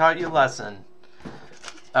hurt and taught you a lesson.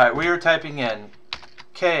 Alright, we are typing in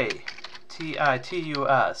KTITUS.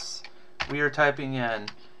 We are typing in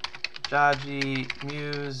Dodgy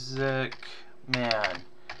Music Man.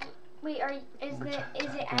 Wait, is it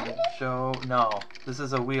end? Joe, no. This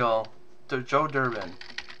is a wheel. Joe Durbin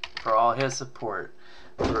for all his support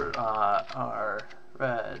for our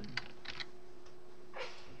red.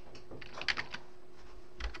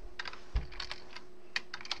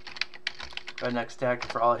 Redneck Stacker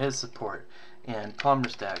for all his support, and Plumber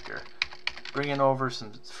Stacker bringing over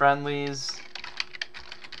some friendlies,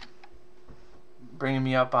 bringing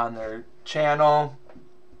me up on their channel,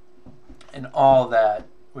 and all that,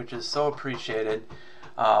 which is so appreciated.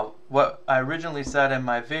 What I originally said in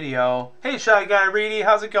my video, hey Shy Guy Reedy,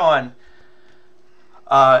 how's it going?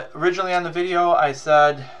 Originally on the video I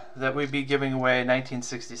said that we'd be giving away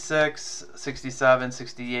 1966, 67,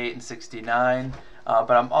 68, and 69.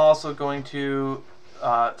 But I'm also going to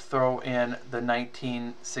throw in the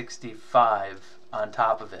 1965 on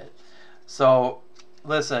top of it. So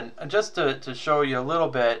listen, just to show you a little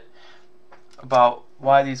bit about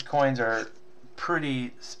why these coins are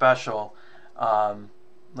pretty special,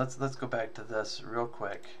 let's go back to this real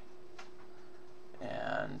quick.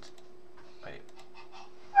 And wait.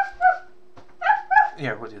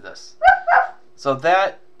 Here, we'll do this. So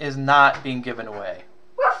that is not being given away.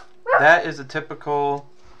 That is a typical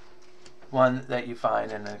one that you find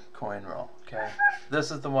in a coin roll, okay? This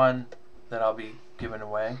is the one that I'll be giving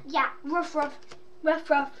away. Yeah, rough, rough, rough,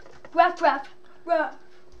 rough, rough, rough, rough.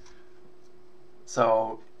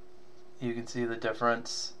 So you can see the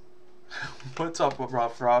difference. What's up with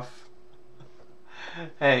rough, rough?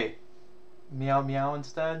 Hey, meow, meow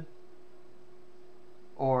instead?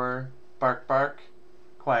 Or bark, bark?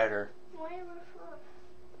 Quieter. Why rough, rough?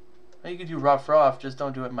 You can do rough, rough, just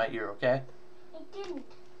don't do it in my ear, okay? I didn't.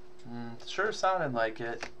 Sure sounded like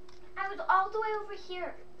it. I was all the way over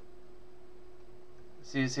here.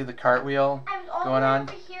 So you see the cartwheel I was all going the way on?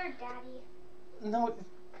 over here, Daddy. No,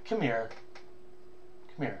 come here.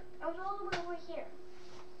 Come here. I was all the way over here.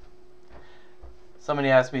 Somebody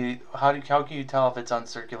asked me, how can you tell if it's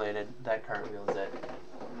uncirculated? That cartwheel is it.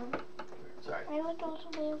 Sorry. I was all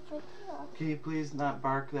the way over here. Can you please not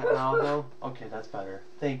bark that loud though? Okay, that's better.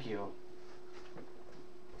 Thank you.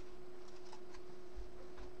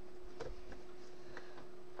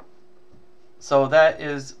 So that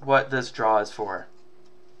is what this draw is for.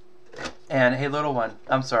 And hey, little one,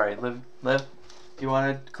 I'm sorry, Liv, do you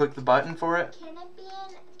want to click the button for it? Can it be a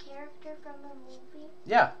character from a movie?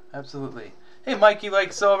 Yeah, absolutely. Hey, Mikey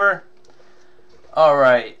likes silver. All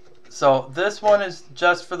right. So this one is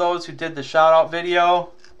just for those who did the shout out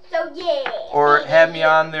video So yeah. or had me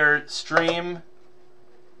on their stream.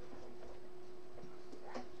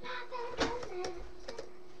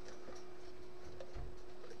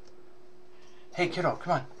 Hey, kiddo,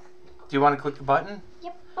 come on. Do you want to click the button?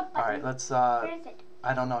 Yep. All right, let's. Where is it?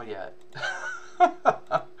 I don't know yet.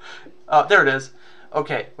 Oh, there it is.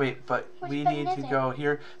 Okay, wait, but Which we button need to is it? go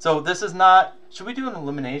here. So this is not. Should we do an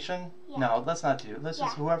elimination? Yeah. No, let's not do. Let's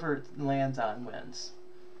just Yeah. whoever lands on wins.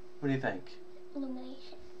 What do you think?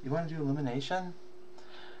 Illumination. You want to do elimination?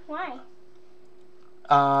 Why?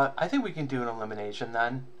 I think we can do an elimination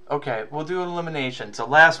then. Okay, we'll do an elimination. So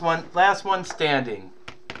last one standing.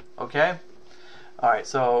 Okay? Alright,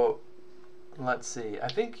 so let's see. I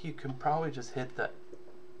think you can probably just hit the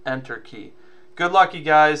enter key. Good luck, you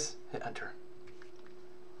guys. Hit enter.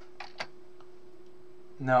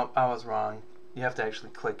 No, I was wrong. You have to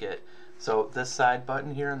actually click it. So this side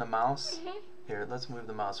button here on the mouse. Here, let's move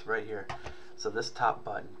the mouse right here. So this top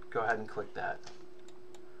button. Go ahead and click that.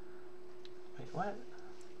 Wait, what?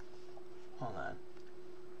 Hold on.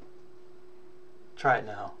 Try it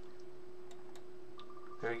now.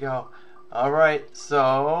 There you go. Alright,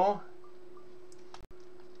 so...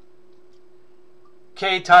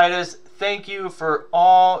 Okay, Titus, thank you for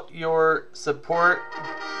all your support,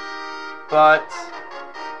 but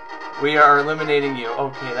we are eliminating you.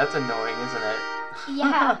 Okay, that's annoying, isn't it?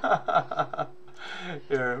 Yeah.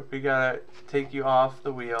 Here, we gotta take you off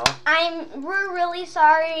the wheel. We're really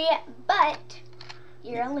sorry, but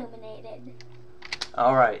you're eliminated.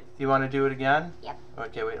 Alright, you want to do it again? Yep.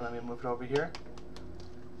 Okay, wait, let me move it over here.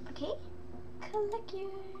 Okay. Click here.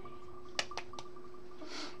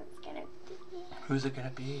 It's gonna be... Who's it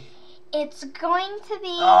gonna be? It's going to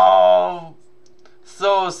be... Oh,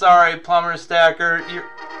 so sorry, Plumber Stacker.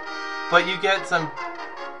 But you get some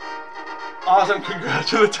awesome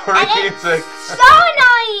congratulatory music. So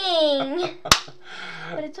annoying!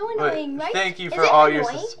 But it's so annoying, right? Thank you for all your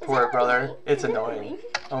annoying? support, brother. Annoying? It's Is it annoying.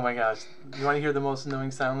 Oh my gosh. You want to hear the most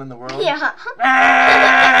annoying sound in the world? Yeah.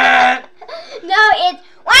 No, it's...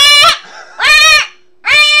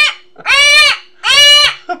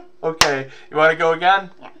 Okay, you want to go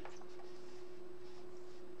again? Yeah.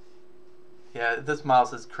 Yeah, this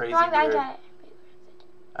mouse is crazy No, I weird. got it.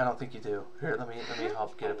 I don't think you do. Here, let me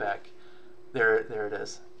help get it back. There it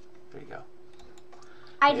is. There you go.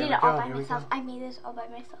 I Here did we it all go, by here we myself. go. I made this all by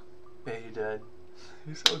myself. Yeah, you did.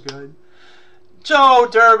 You're so good. Joe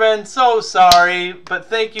Durbin, so sorry, but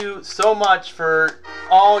thank you so much for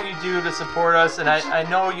all you do to support us, and I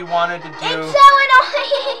know you wanted to do... It's so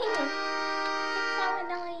annoying! It's so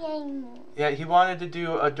annoying. Yeah, he wanted to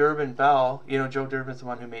do a Durbin bell. You know, Joe Durbin's the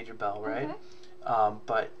one who made your bell, right?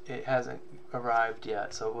 But it hasn't arrived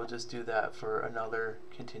yet, so we'll just do that for another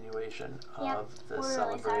continuation of this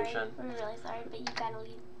celebration. We're really sorry, but you gotta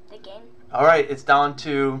leave the game. Alright, it's down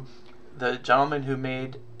to the gentleman who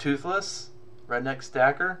made Toothless, Redneck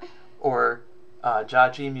Stacker, or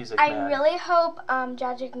GAW Music Man. I really hope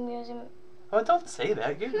Jajic Music... Oh, don't say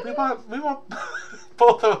that. We want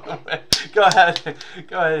both of them. Go ahead,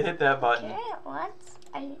 hit that button. Okay, what?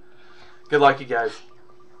 Good luck, you guys.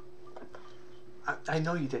 I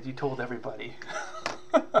know you did. You told everybody.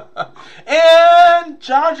 And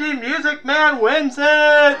GAW Music Man wins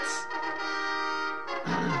it.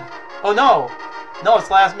 Oh no, it's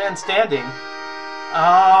Last Man Standing.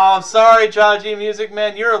 Oh, sorry, GAW Music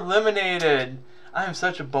Man, you're eliminated. I am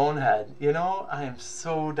such a bonehead, you know? I am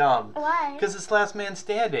so dumb. Why? Because it's Last Man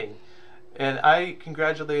Standing. And I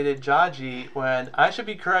congratulated Jaji when I should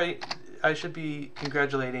be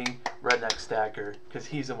congratulating Redneck Stacker because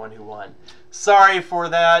he's the one who won. Sorry for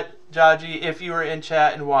that, Jaji. If you were in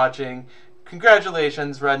chat and watching,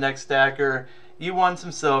 congratulations, Redneck Stacker. You won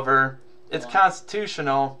some silver. It's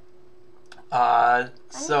constitutional.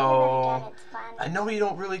 So I know you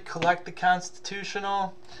don't really collect the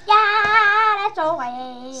constitutional. Yeah, that's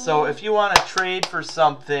always. So if you want to trade for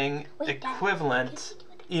something equivalent,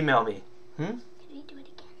 email me. Can we do it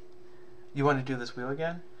again? You want to do this wheel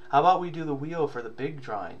again? How about we do the wheel for the big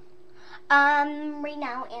drawing? Right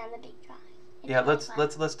now and the big drawing. Yeah,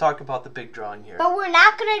 let's talk about the big drawing here. But we're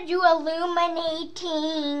not gonna do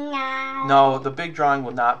illuminating. No, the big drawing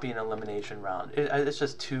will not be an elimination round. It's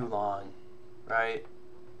just too long, right?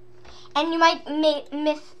 And you might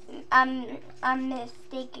miss a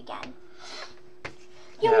mistake again.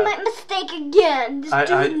 You might mistake again. This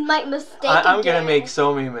dude might mistake again. I'm gonna make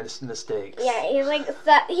so many mistakes. Yeah, he's like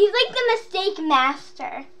the mistake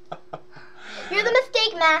master. You're the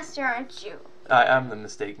mistake master, aren't you? I'm the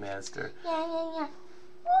mistake master. Yeah.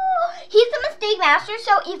 Ooh, he's the mistake master,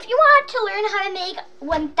 so if you want to learn how to make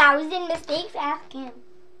 1,000 mistakes, ask him.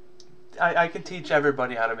 I can teach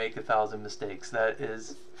everybody how to make 1,000 mistakes. That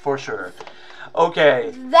is for sure.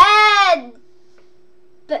 Okay.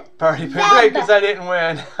 Party pig, because I didn't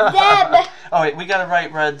win. Oh wait, we gotta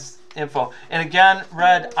write Red's info. And again,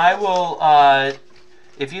 Red, I will.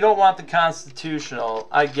 If you don't want the constitutional,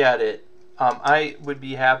 I get it. I would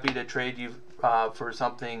be happy to trade you for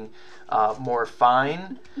something more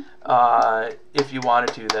fine, if you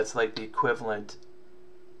wanted to. That's like the equivalent.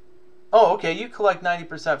 Oh, okay. You collect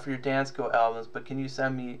 90% for your Dance Go albums, but can you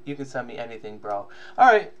send me? You can send me anything, bro.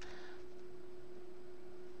 All right.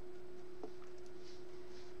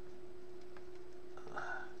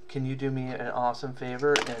 can you do me an awesome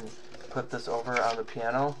favor and put this over on the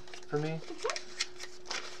piano for me?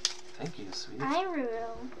 Thank you, sweetie. I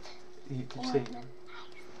will. You say,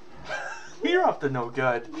 you're off to no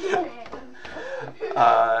good.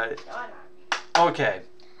 Okay. Okay.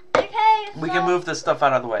 We can move this stuff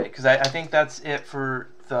out of the way because I think that's it for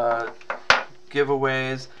the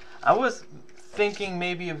giveaways. I was thinking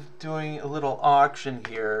maybe of doing a little auction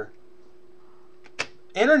here.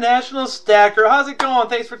 International Stacker, how's it going?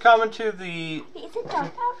 Thanks for coming to the... Is it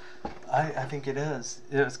dark out? I think it is.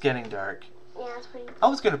 It's getting dark. Yeah, it's pretty. I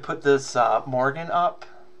was going to put this Morgan up,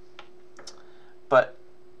 but,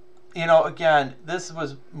 you know, again, this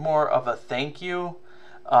was more of a thank you,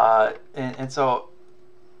 and so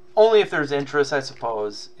only if there's interest, I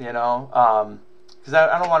suppose, you know, because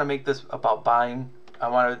I don't want to make this about buying. I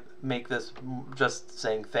want to make this just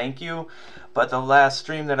saying thank you. But the last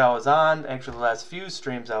stream that I was on, actually the last few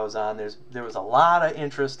streams I was on, there was a lot of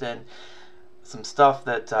interest in some stuff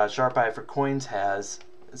that Sharp Eye for Coins has.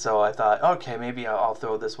 So I thought, okay, maybe I'll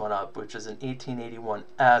throw this one up, which is an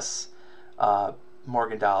 1881S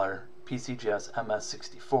Morgan Dollar PCGS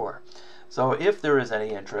MS64. So if there is any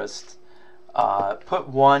interest, put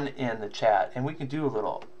one in the chat, and we can do a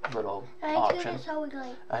little auction.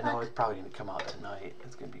 I know it's probably going to come out tonight.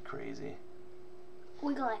 It's going to be crazy.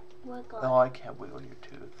 Wiggle it. Wiggle it. No, I can't wiggle your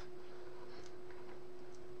tooth.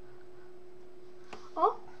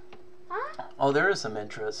 Oh. Huh? Oh, there is some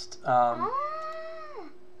interest.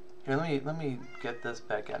 Here, let me get this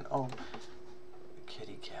back in. Oh,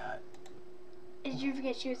 kitty cat. Did you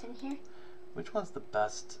forget she was in here? Which one's the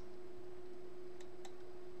best?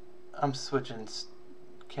 I'm switching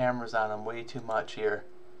cameras on them way too much here.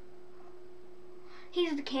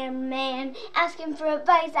 He's the cameraman asking for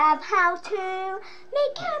advice of how to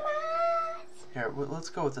make cameras. Here, let's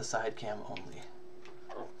go with the side cam only.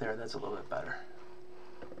 There, that's a little bit better.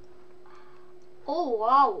 Oh,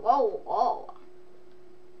 wow, whoa, whoa.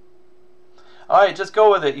 Alright, just go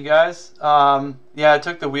with it, you guys. Yeah, I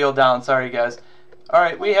took the wheel down. Sorry, guys.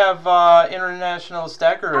 Alright, we have International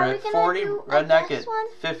Stacker at 40, Redneck at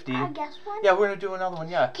 50. Guess one? Yeah, we're going to do another one,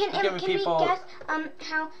 yeah. Can we guess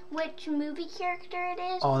which movie character it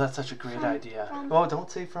is? Oh, that's such a great idea. Oh, don't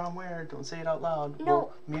say from where. Don't say it out loud. No.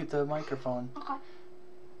 We'll mute the microphone. Okay.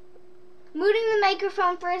 Muting the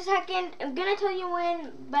microphone for a second. I'm going to tell you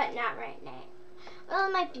when, but not right now. Well,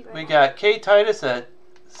 it might be right now. We got K Titus at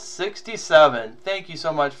 67. Thank you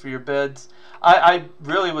so much for your bids. I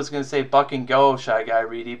really was going to say buck and go, Shy Guy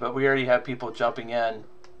Reedy, but we already have people jumping in.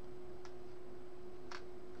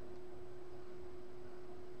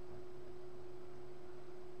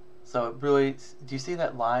 So it really, do you see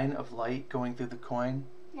that line of light going through the coin?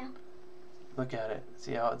 No. Look at it.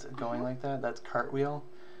 See how it's going like that? That's cartwheel.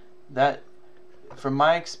 That, from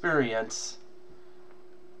my experience,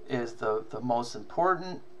 is the most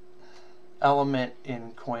important element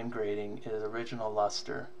in coin grading is original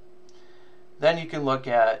luster. Then you can look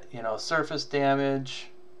at, you know, surface damage,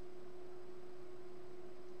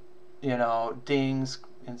 you know, dings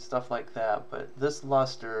and stuff like that. But this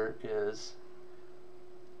luster is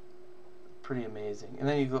pretty amazing. And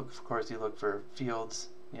then you look, of course, you look for fields,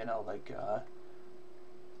 you know, like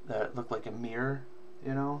that look like a mirror,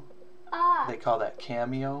 you know. They call that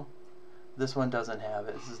cameo. This one doesn't have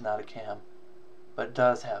it. This is not a cam, but it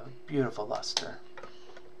does have beautiful luster.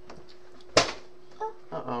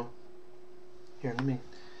 Uh-oh. Here, let me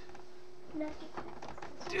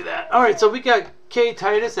do that. Alright, so we got K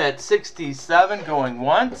Titus at 67 going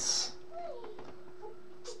once.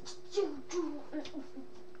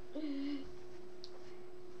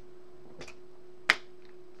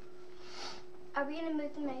 Are we going to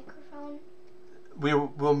mute the microphone?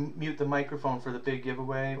 We'll mute the microphone for the big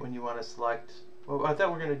giveaway when you want to select. Well, I thought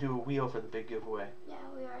we were going to do a wheel for the big giveaway. Yeah,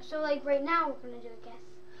 we are. So, like, right now we're going to do a guess.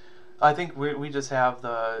 I think we just have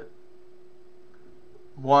the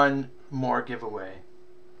one more giveaway.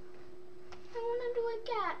 I want to do a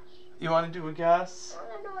guess. You want to do a guess? I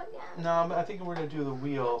want to do a guess. No, I think we're going to do the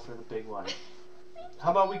wheel for the big one.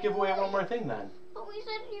 How about we give away one more thing then? But we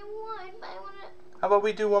said you would, but I want to... How about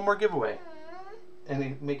we do one more giveaway?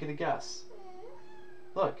 And make it a guess.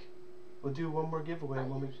 Look, we'll do one more giveaway But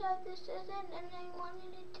when we... you said this isn't, and I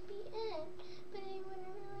wanted it to be in, but I wouldn't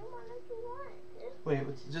really want to do it.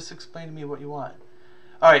 Wait, just explain to me what you want.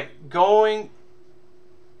 Alright, going...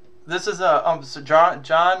 This is a... so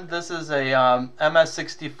John, this is a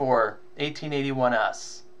MS64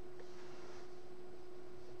 1881S.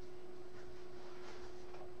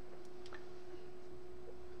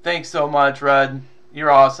 Thanks so much, Red.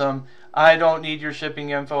 You're awesome. I don't need your shipping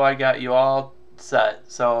info. I got you all set.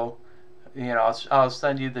 So You know, I'll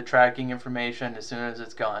send you the tracking information as soon as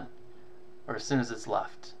it's gone, or as soon as it's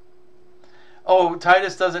left. Oh,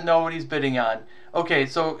 Titus doesn't know what he's bidding on. Okay,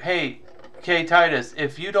 so hey, Titus,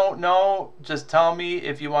 if you don't know, just tell me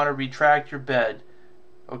if you want to retract your bid.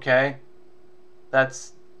 Okay,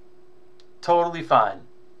 that's totally fine.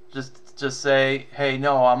 Just say, hey,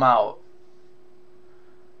 no, I'm out.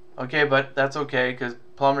 Okay, but that's okay because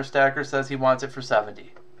Plumber Stacker says he wants it for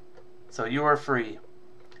 70. So you are free.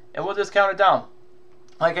 And we'll just count it down.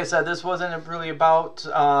 Like I said, this wasn't really about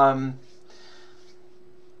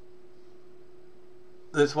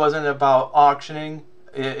auctioning.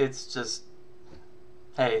 It's just,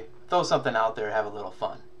 hey, throw something out there, have a little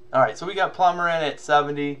fun. All right, so we got Plumber in at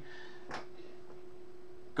 70.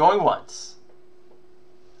 Going once.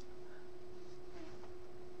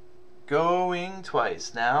 Going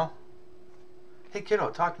twice now. Hey kiddo,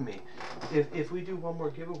 talk to me. If we do one more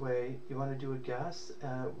giveaway, you want to do a guess,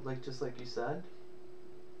 just like you said?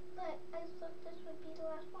 But I thought this would be the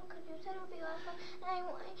last one because you said it would be the last one, and I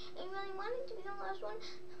really wanted to be the last one,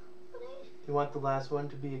 but You want the last one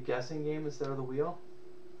to be a guessing game instead of the wheel?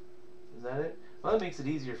 Is that it? Well, that makes it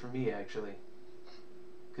easier for me actually,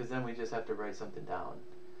 because then we just have to write something down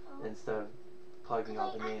instead of plugging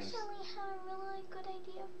all the names. I actually have a really good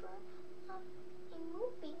idea for a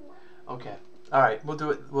movie one. Okay. All right, we'll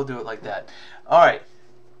do it like that. All right.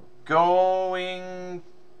 Going.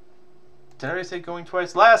 Did I already say going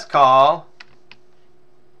twice? Last call.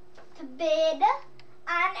 To bid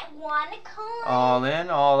on one coin. All in,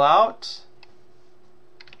 all out.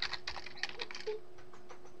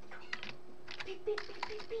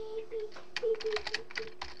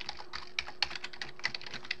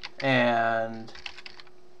 And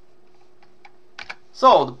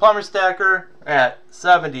sold. The Plumber Stacker at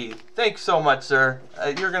 70. Thanks so much, sir.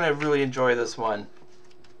 You're going to really enjoy this one.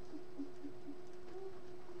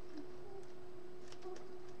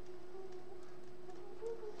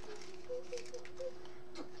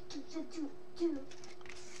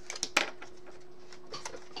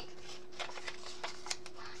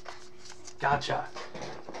 Gotcha.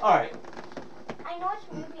 All right. I know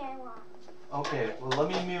which movie I want. Okay, well let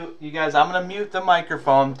me mute you guys. I'm gonna mute the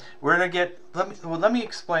microphone. We're gonna get. Let me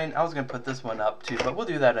explain. I was gonna put this one up too, but we'll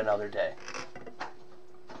do that another day.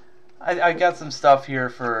 I got some stuff here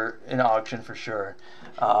for an auction for sure.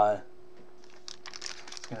 Gonna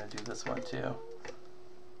do this one too,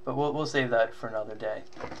 but we'll save that for another day.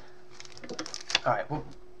 All right, we'll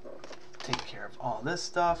take care of all this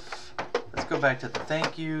stuff. Let's go back to the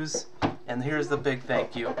thank yous, and here's the big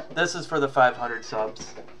thank you. This is for the 500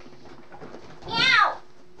 subs. Meow!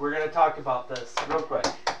 We're going to talk about this real quick.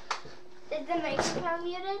 Is the microphone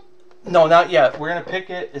muted? No, not yet. We're going to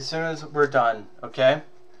pick it as soon as we're done, okay?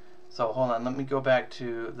 So hold on. Let me go back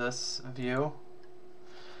to this view.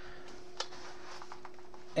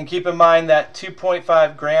 And keep in mind that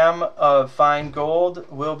 2.5 gram of fine gold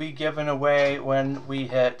will be given away when we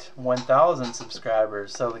hit 1,000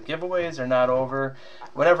 subscribers. So the giveaways are not over.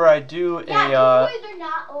 Whenever I do giveaways are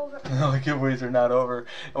not over. No, the giveaways are not over.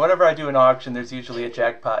 And whenever I do an auction, there's usually a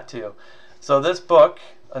jackpot too. So this book,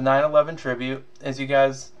 a 9/11 tribute, as you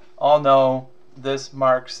guys all know, this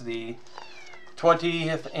marks the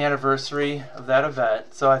 20th anniversary of that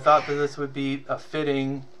event. So I thought that this would be a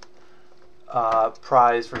fitting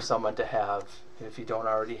prize for someone to have if you don't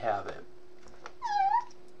already have it.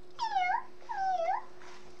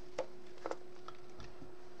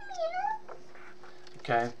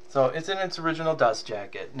 Okay, so it's in its original dust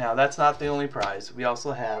jacket. Now that's not the only prize. We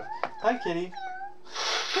also have, hi kitty.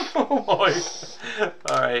 Oh boy.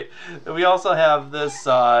 Alright, we also have this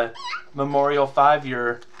Memorial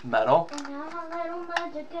 5-year medal.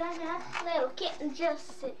 Little kitten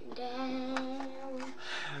just sitting down.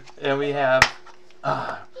 And we have,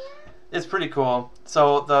 it's pretty cool.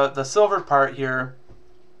 So the silver part here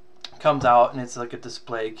comes out and it's like a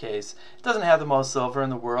display case. It doesn't have the most silver in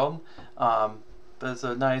the world, but it's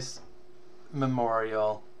a nice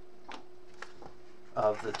memorial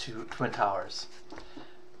of the two Twin Towers.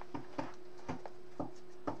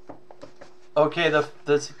 Okay,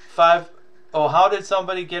 how did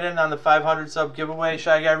somebody get in on the 500 sub giveaway,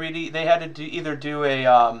 Shy Guy Reedy? They had to either do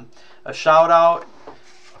a shout out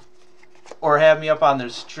or have me up on their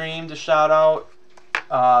stream to shout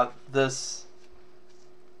out this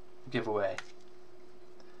giveaway.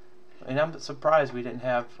 And I'm surprised we didn't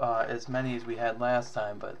have as many as we had last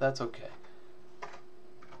time, but that's okay.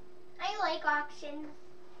 I like auctions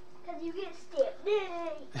because you get stiff.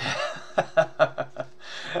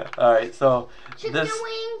 Alright, so chicken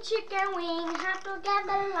wing, hot dog and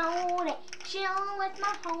bologna, chillin' with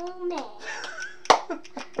my homie.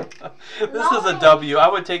 This is a W. I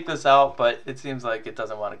would take this out, but it seems like it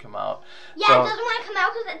doesn't want to come out. Yeah, So, it doesn't want to come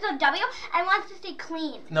out because it's a W and wants to say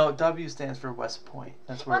clean. no, W stands for West Point.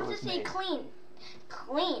 That's where It it wants was to say made. clean.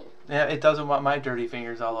 Clean. Yeah, it doesn't want my dirty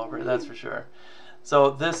fingers all over it, that's for sure.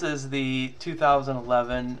 So this is the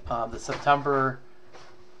 2011, the September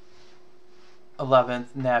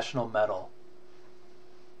 11th National Medal.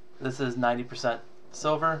 This is 90%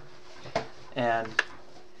 silver and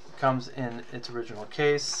comes in its original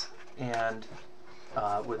case and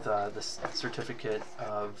with the certificate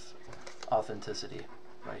of authenticity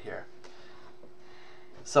right here.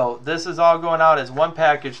 So this is all going out as one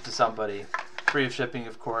package to somebody, free of shipping,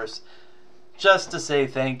 of course, just to say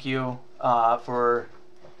thank you for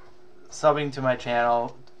subbing to my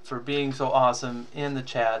channel, for being so awesome in the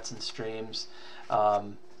chats and streams.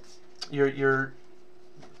 You're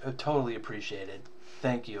totally appreciated.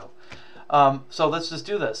 Thank you. So let's just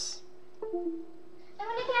do this. I'm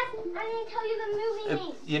going to tell you the movie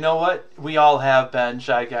name. You know what? We all have been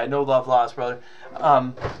Shy Guy. No love lost, brother.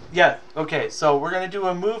 Yeah, okay, so we're going to do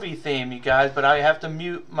a movie theme, you guys, but I have to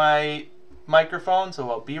mute my microphone, so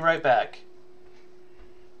I'll be right back.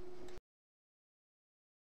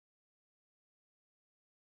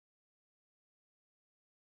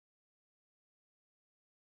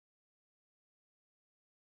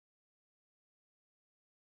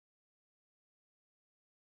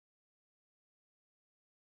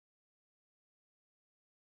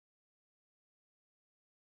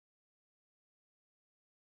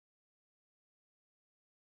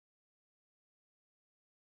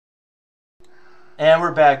 And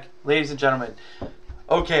we're back, ladies and gentlemen.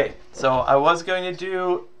 Okay, so I was going to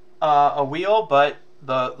do a wheel, but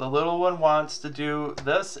the little one wants to do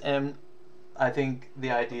this, and I think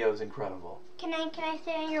the idea was incredible. Can I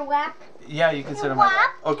sit on your lap? Yeah, you can sit on Your my lap?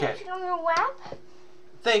 lap. Can Okay. I sit on your lap?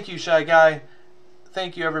 Thank you, Shy Guy.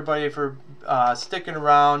 Thank you, everybody, for sticking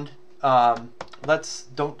around. Don't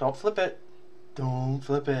flip it. Don't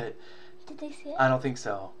flip it. Did they see it? I don't think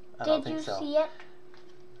so. Did you see it?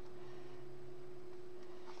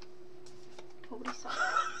 Nobody saw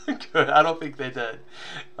it. Good. I don't think they did.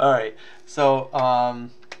 All right. So,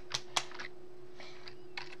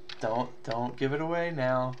 don't give it away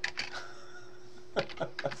now.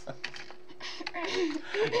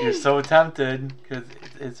 You're so tempted because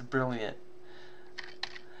it's brilliant.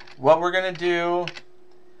 What we're gonna do?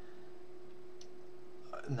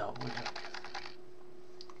 No.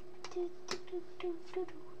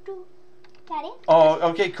 Daddy? Oh,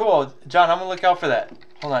 okay, cool. John, I'm gonna look out for that.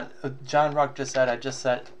 Hold on. John Rock just said I just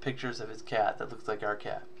set pictures of his cat that looks like our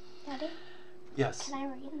cat. Daddy? Yes. Can I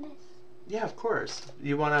read this? Yeah, of course.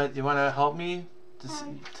 You wanna help me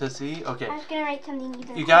to see? Okay. I was gonna write something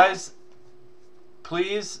either. You guys,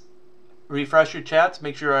 please refresh your chats.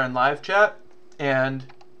 Make sure you're in live chat and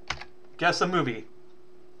guess a movie.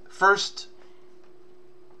 First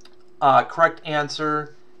correct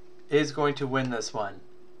answer is going to win this one.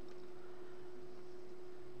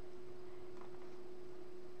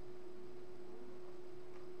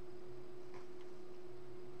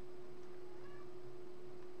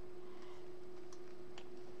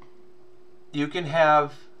 You can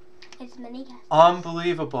have It's many guesses.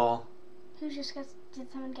 unbelievable. Who just guessed?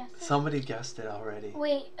 Did someone guess it? Somebody guessed it already.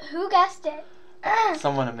 Wait, who guessed it?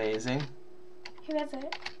 Someone amazing. Who guessed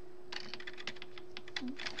it?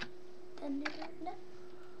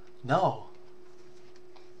 No.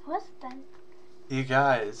 What's it then? You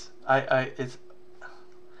guys, it's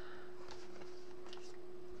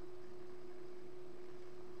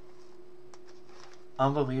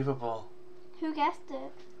unbelievable. Who guessed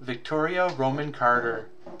it? Victoria Roman Carter.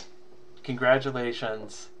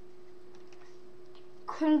 Congratulations.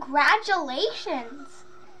 Congratulations!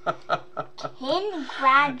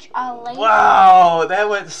 Congratulations! Wow, that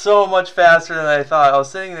went so much faster than I thought. I was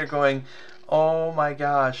sitting there going, oh my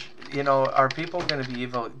gosh, you know, are people going to be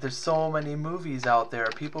evil? There's so many movies out there.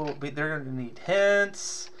 They're going to need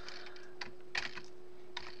hints.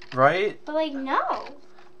 Right? But like, no.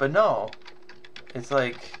 But no. It's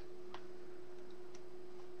like...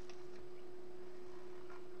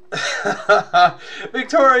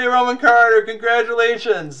 Victoria Roman Carter,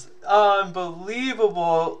 congratulations.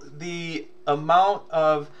 Unbelievable the amount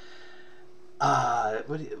of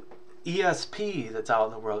ESP that's out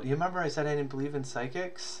in the world. You remember I said I didn't believe in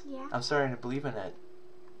psychics? Yeah. I'm starting to believe in it.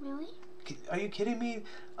 Really? Are you kidding me?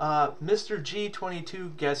 Mr.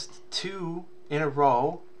 G22 guessed 2 in a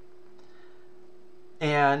row.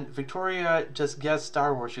 And Victoria just guessed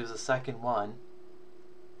Star Wars. She was the second one.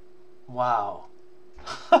 Wow.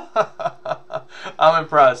 I'm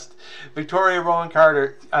impressed. Victoria Rowan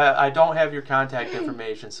Carter, I don't have your contact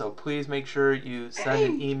information, so please make sure you send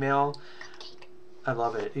an email. I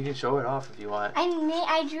love it. You can show it off if you want.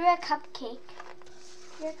 I drew a cupcake.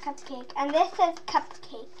 And this says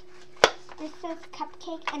cupcake. This says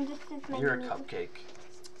cupcake, and this is my You're name. a cupcake.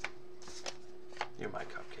 You're my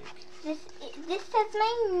cupcake. This says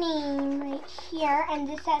my name right here, and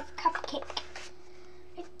this says cupcake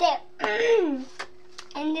right there.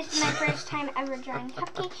 And this is my first time ever drawing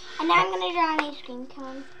cupcake. And now I'm gonna draw an ice cream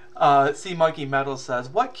cone. Sea Monkey Metal says,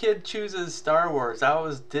 "What kid chooses Star Wars? That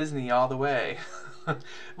was Disney all the way."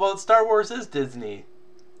 Well, Star Wars is Disney.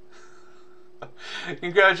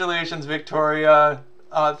 Congratulations, Victoria.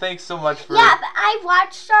 Thanks so much for... Yeah, but I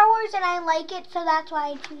watched Star Wars and I like it, so that's why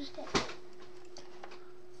I chose it.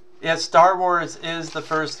 Yeah, Star Wars is the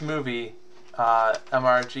first movie.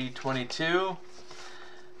 MRG 22.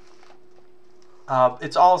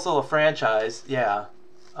 It's also a franchise, yeah.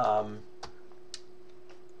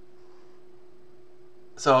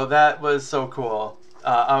 So that was so cool.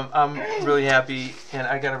 I'm really happy, and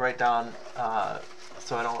I gotta write down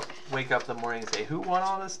so I don't wake up in the morning and say, who won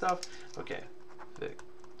all this stuff? Okay.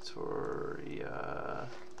 Victoria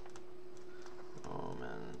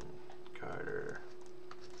Roman Carter.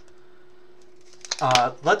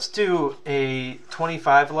 Let's do a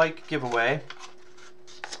 25 like giveaway.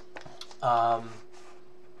 I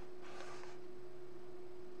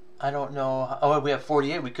don't know. Oh, we have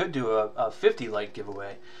 48. We could do a 50 like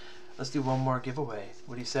giveaway. Let's do one more giveaway.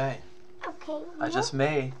 What do you say? Okay. I just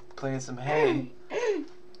may playing some hay.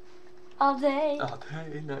 All day. All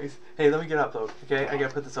day, nice. Hey, let me get up though. Okay, I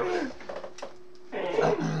gotta put this over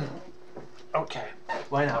there. Okay,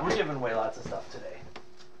 why not? We're giving away lots of stuff today.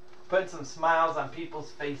 Putting some smiles on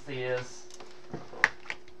people's faces.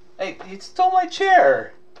 Hey, you stole my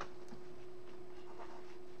chair.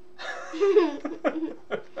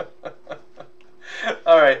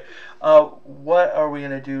 All right. What are we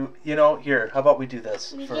gonna do? You know, here. How about we do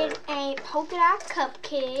this? We did a polka dot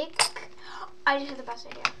cupcake. I just had the best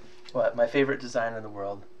idea. What? My favorite design in the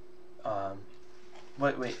world.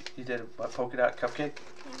 Wait. You did a polka dot cupcake?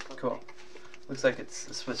 Yeah, Cool. Looks like it's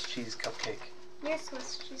a Swiss cheese cupcake. Your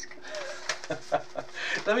Swiss cheese cupcake.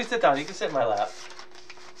 Let me sit down. You can sit in my lap.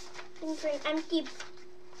 Things are empty.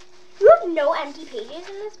 You have no empty pages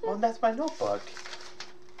in this book? Well, that's my notebook.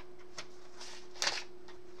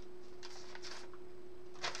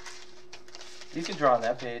 You can draw on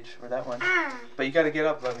that page or that one. But you got to get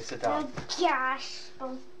up and let me sit down. Oh, gosh.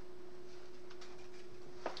 Oh.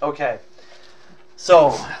 Okay.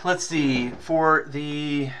 So, let's see. For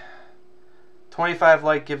the 25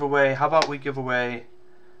 like giveaway, how about we give away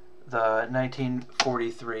the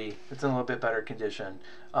 1943? It's in a little bit better condition.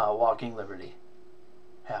 Walking Liberty.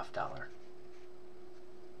 $50.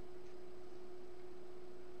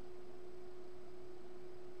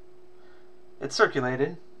 It's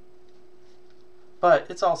circulated, but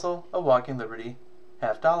it's also a Walking Liberty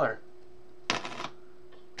 $50.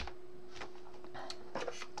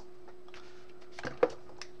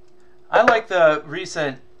 I like the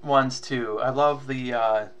recent ones too. I love the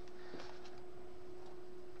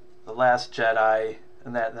Last Jedi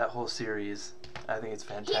and that whole series. I think it's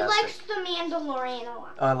fantastic. He likes the Mandalorian a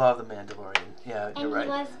lot. I love the Mandalorian. Yeah, you're right.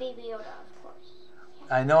 And he loves Baby Yoda, of course.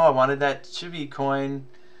 I know. I wanted that Chibi coin.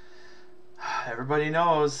 Everybody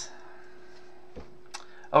knows.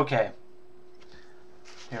 Okay.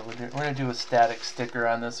 Here, we're going to do a static sticker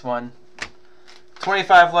on this one.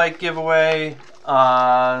 25 like giveaway.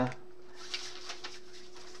 We're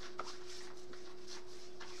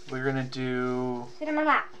going to do... Sit in my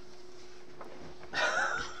lap.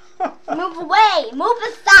 Move away. Move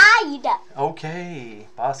aside. Okay.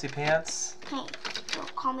 Bossy pants. Hey,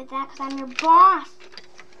 don't call me that because I'm your boss.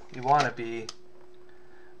 You want to be.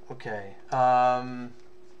 Okay. Oh,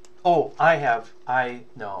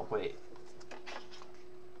 no, wait.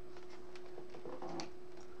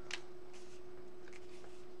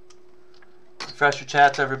 Refresh your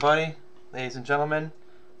chats, everybody. Ladies and gentlemen.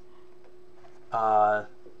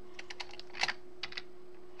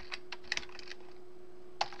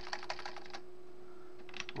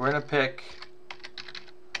 We're going to pick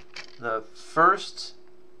the first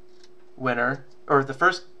winner, or the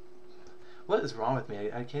first, what is wrong with me?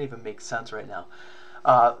 I can't even make sense right now.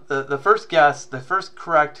 The first guess, the first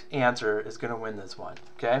correct answer is going to win this one,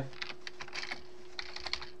 okay?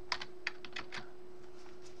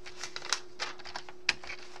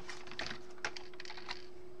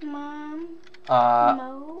 Mom,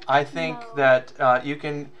 I think that you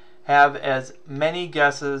can have as many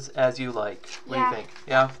guesses as you like. What do you think?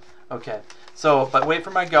 Yeah? Okay. So, but wait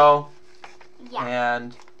for my go. Yeah.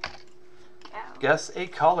 And Go. Guess a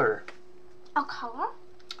color. A color?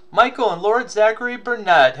 Michael and Lord Zachary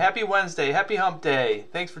Burnett, happy Wednesday, happy hump day.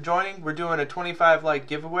 Thanks for joining. We're doing a 25 like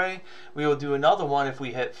giveaway. We will do another one if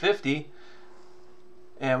we hit 50.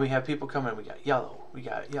 And we have people coming. We got yellow,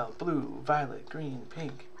 blue, violet, green,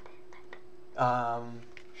 pink.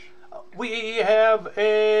 We have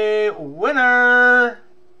a winner.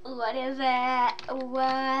 What is it?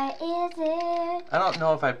 What is it? I don't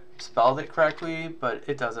know if I spelled it correctly, but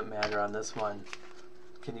it doesn't matter on this one.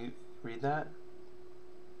 Can you read that?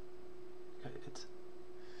 It's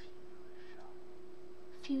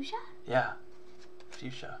fuchsia. Yeah,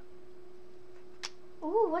 fuchsia.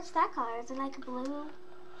 Ooh, what's that color? Is it like a blue?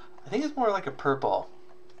 I think it's more like a purple.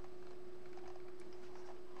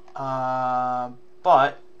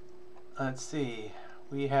 But let's see.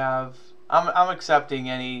 We have. I'm accepting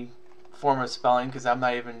any form of spelling because I'm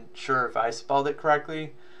not even sure if I spelled it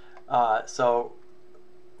correctly. So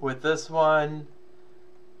with this one,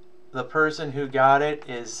 the person who got it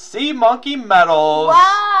is Sea Monkey Metals.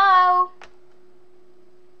 Wow!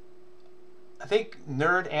 I think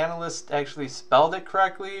Nerd Analyst actually spelled it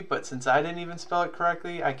correctly, but since I didn't even spell it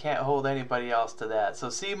correctly, I can't hold anybody else to that. So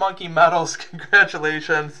Sea Monkey Metals,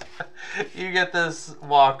 congratulations. You get this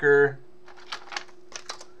walker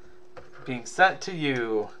being sent to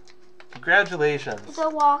you. Congratulations. It's a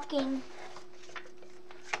walking.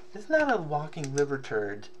 Isn't that a walking liver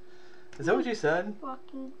turd? Is that what you said?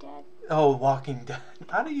 Walking Dead. Oh, Walking Dead.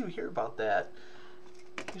 How do you hear about that?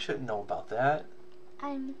 You shouldn't know about that.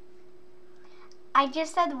 I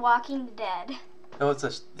just said Walking Dead. No, it's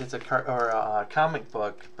a comic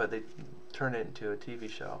book, but they turn it into a TV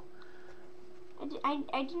show. I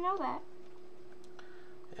didn't know that.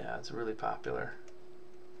 Yeah, it's really popular.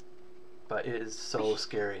 But it is so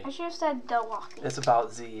scary. I should have said The Walking. It's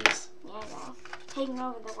about Z's. Yeah, I know. Taking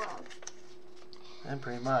over the world. And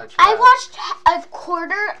pretty much. I watched a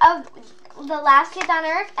quarter of The Last Kids on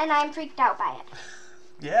Earth, and I'm freaked out by it.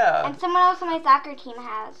 Yeah. And someone else on my soccer team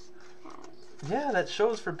has. Yeah, that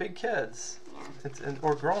show's for big kids. Yeah.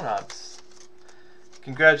 Or grown-ups.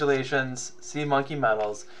 Congratulations, Sea Monkey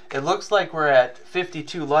Metals. It looks like we're at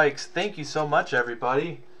 52 likes. Thank you so much,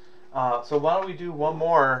 everybody. So why don't we do one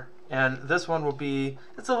more? And this one will be,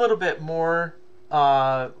 it's a little bit more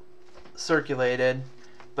circulated,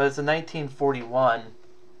 but it's a 1941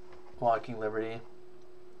 Walking Liberty.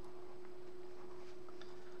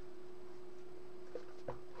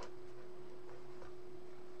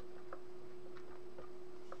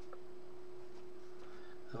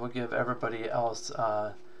 We'll give everybody else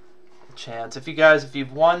a chance. If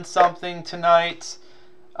you've won something tonight,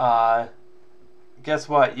 guess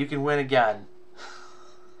what? You can win again.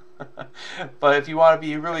 But if you want to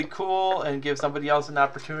be really cool and give somebody else an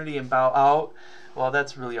opportunity and bow out, well,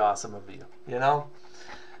 that's really awesome of you, you know?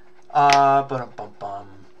 We're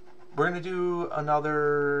going to do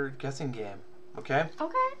another guessing game, okay?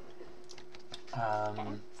 Okay.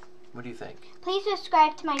 What do you think? Please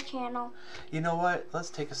subscribe to my channel. You know what?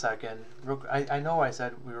 Let's take a second. I know I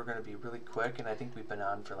said we were going to be really quick, and I think we've been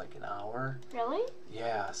on for like an hour. Really?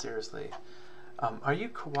 Yeah, seriously. Are you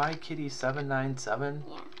Kawaii Kitty 797?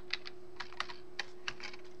 Yeah.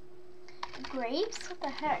 Grapes? What the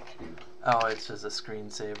heck? Oh, it's just a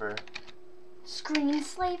screensaver.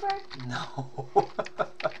 Screenslaver? No.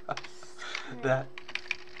 Not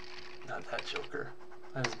that Joker.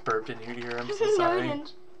 I just burped in your ear. I'm so sorry. No,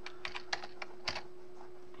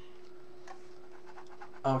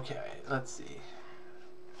 Okay, let's see.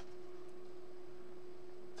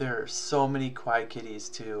 There are so many Quiet Kitties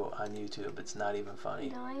too on YouTube. It's not even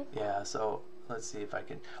funny. Really? Yeah, so let's see if I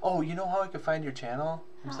can. Oh, you know how I can find your channel?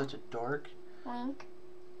 I'm such a dork. Wink.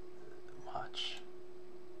 Watch.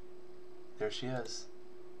 There she is.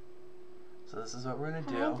 So this is what we're gonna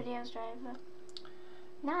do. How many videos do I have?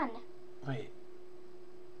 None. Wait.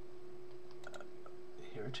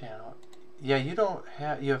 Your channel. Yeah, you don't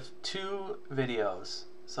have. You have 2 videos.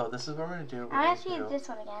 So this is what we're gonna do. I want to see this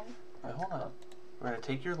one again. Wait, hold on. We're gonna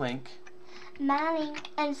take your link. My link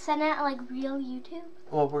and send it like real YouTube.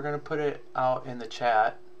 Well, we're gonna put it out in the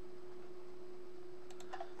chat.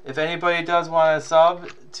 If anybody does want to sub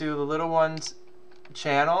to the little one's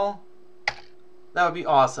channel, that would be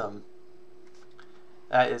awesome.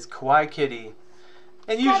 That is Kawaii Kitty,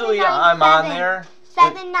 and usually I'm on there.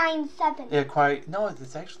 797. Yeah, Kawaii. No,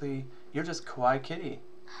 it's actually you're just Kawaii Kitty.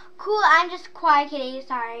 Cool. I'm just Kawaii Kitty.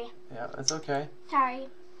 Sorry. Yeah, that's okay. Sorry.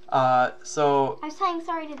 So. I was saying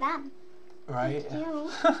sorry to them. Right. Thank you.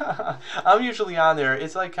 I'm usually on there.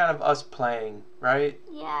 It's like kind of us playing, right?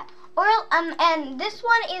 Yeah. Or and this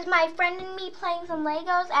one is my friend and me playing some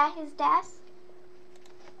Legos at his desk.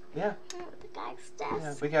 Yeah. The guy's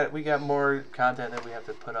desk. Yeah, we got more content that we have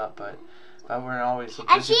to put up, but we're always so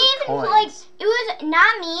busy And she with even coins. like it was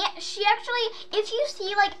not me. She actually, if you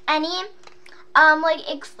see like any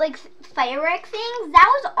like fireworks things,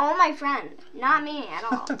 that was all my friends, not me at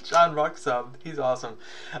all. John Ruxub, he's awesome.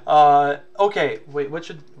 Okay, wait. What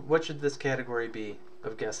should this category be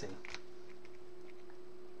of guessing?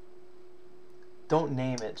 Don't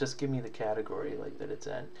name it. Just give me the category like that it's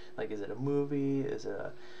in. Like, is it a movie? Is it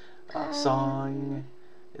a song?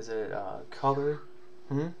 Is it color?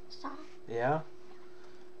 Song. Yeah.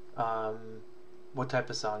 What type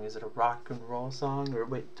of song? Is it a rock and roll song? Or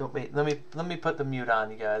wait, don't wait. Let me put the mute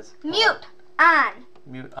on, you guys. Mute on.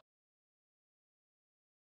 Mute on.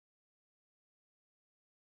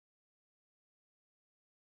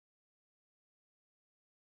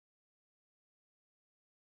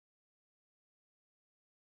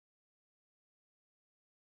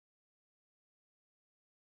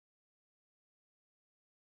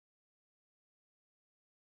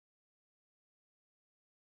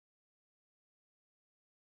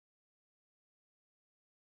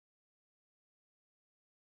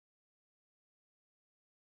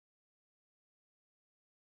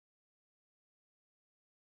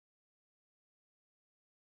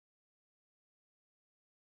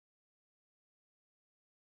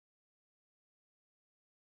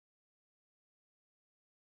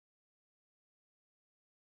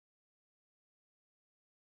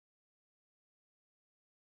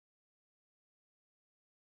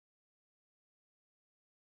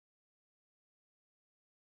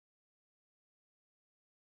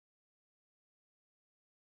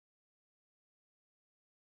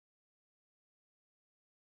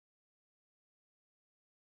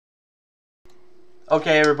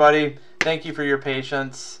 Okay, everybody. Thank you for your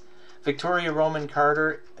patience. Victoria Roman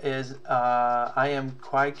Carter is I am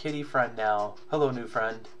Quiet Kitty friend now. Hello, new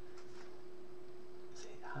friend.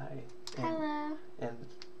 Say hi. Hello.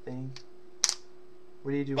 And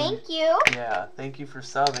what are you doing? Thank you. Yeah, thank you for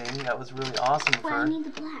subbing. That was really awesome of Well, her. I need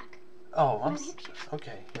the black. Oh,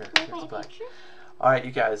 okay. Here's the black. All right,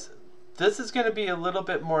 you guys. This is going to be a little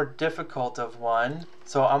bit more difficult of one,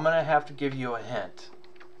 so I'm going to have to give you a hint.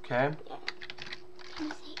 Okay? Yeah.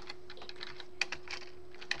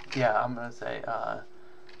 Yeah, I'm going to say,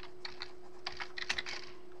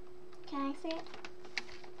 Can I say it?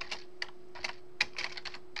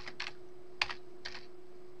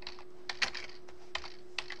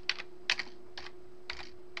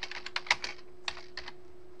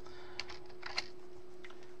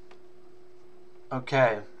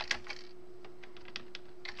 okay.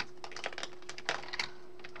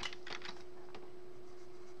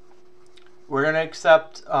 We're going to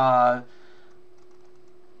accept the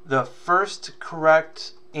first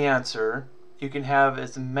correct answer. You can have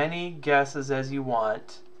as many guesses as you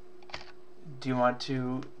want. Do you want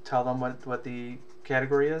to tell them what the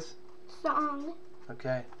category is? Song.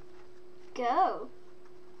 Okay. Go.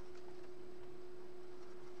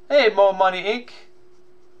 Hey, Mo Money Inc.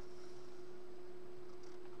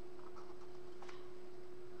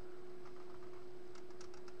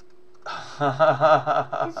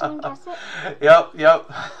 Did someone guess it? Yep. Who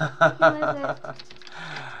was it?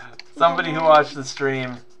 Somebody who watched the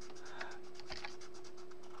stream.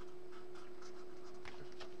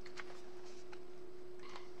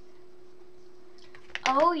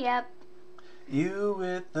 Oh, yep. You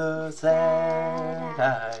with the sad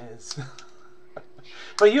eyes.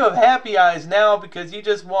 But you have happy eyes now because you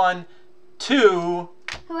just won 2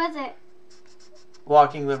 Who was it?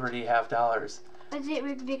 Walking Liberty $50. Was it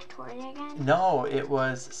Victoria again? No, it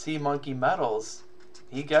was Sea Monkey Metals.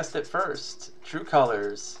 He guessed it first. True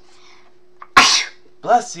Colors.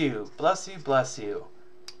 Bless you, bless you, bless you.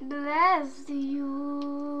 Bless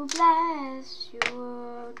you,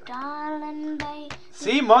 darling baby.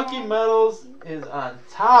 Sea Monkey Metals is on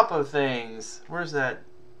top of things. Where's that?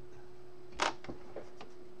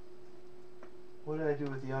 What did I do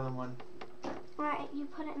with the other one? Right, you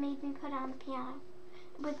made me put it on the piano.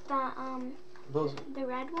 With the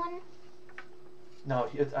red one? No,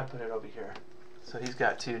 I put it over here. So he's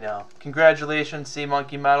got 2 now. Congratulations, Sea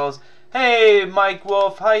Monkey Metals. Hey, Mike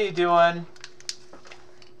Wolf, how you doing?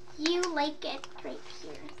 You like it right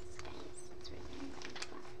here, guys. It's right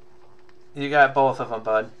here. You got both of them,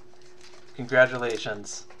 bud.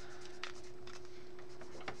 Congratulations.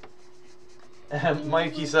 And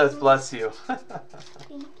Mikey says, bless you.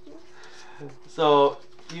 Thank you. So,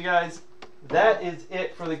 you guys, that is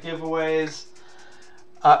it for the giveaways.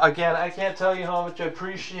 Again, I can't tell you how much I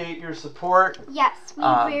appreciate your support. Yes, we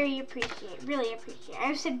really appreciate.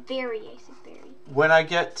 I said very. When I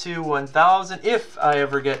get to 1,000, if I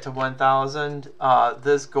ever get to 1,000,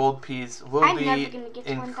 this gold piece will be never gonna get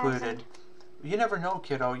to included. 1,000. You never know,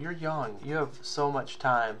 kiddo. You're young. You have so much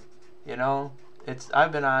time. You know,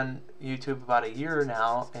 I've been on YouTube about a year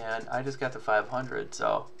now, and I just got to 500.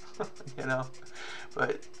 So, you know,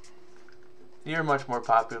 but you're much more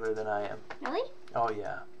popular than I am. Really? Oh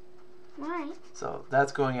yeah. Why? So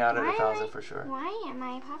that's going out at 1,000 for sure. Why am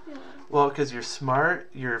I popular? Well, because you're smart,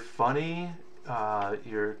 you're funny,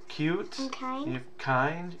 you're cute, and kind. You're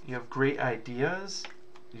kind, you have great ideas,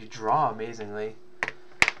 you draw amazingly.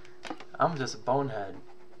 I'm just a bonehead.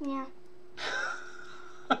 Yeah.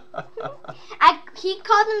 He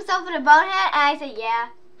called himself a bonehead, and I said, yeah.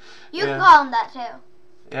 You can call him that too.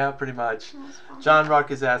 Yeah, pretty much. John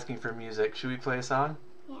Rock is asking for music. Should we play a song?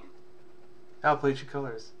 Yeah. I'll play True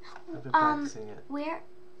Colors. I've been practicing it. Where?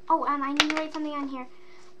 Oh, I need to write something on here.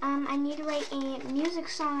 I need to write a music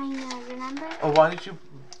song, remember? Oh, why don't you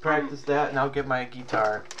practice that, and I'll get my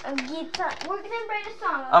guitar. A guitar. We're going to write a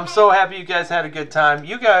song, okay? I'm so happy you guys had a good time.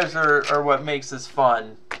 You guys are what makes this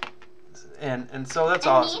fun. And so that's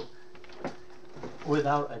awesome. Me?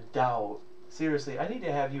 Without a doubt. Seriously, I need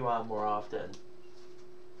to have you on more often.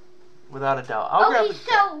 Without a doubt. Okay,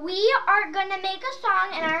 so we are going to make a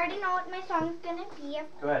song, and I already know what my song is going to be.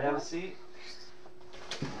 Go ahead, have a seat.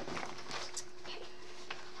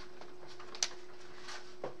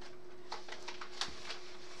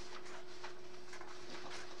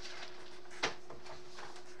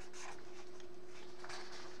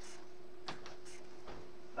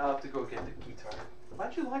 I'll have to go get the guitar.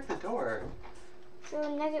 Why'd you lock the door? So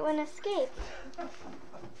Nugget wouldn't escape.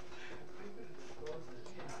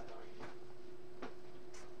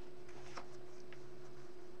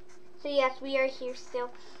 So yes, we are here still.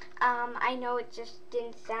 I know it just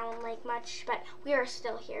didn't sound like much, but we are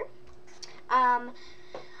still here. I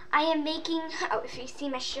am making, oh, if you see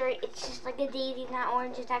my shirt, it's just like a daisy, not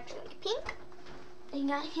orange, it's actually like pink. You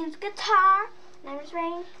got his guitar. There's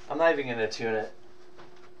Rain. I'm not even gonna tune it.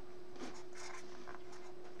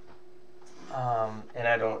 And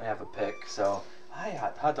I don't have a pick, so hi,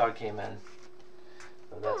 hot dog came in,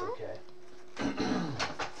 so that's okay.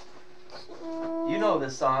 You know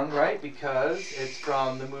this song, right? Because it's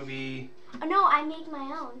from the movie. Oh no, I made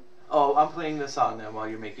my own. Oh, I'm playing this song then while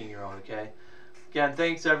you're making your own, okay? Again,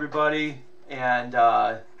 thanks everybody, and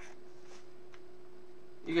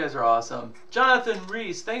you guys are awesome. Jonathan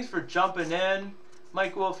Reese, thanks for jumping in.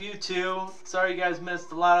 Mike Wolf, you too. Sorry you guys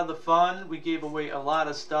missed a lot of the fun. We gave away a lot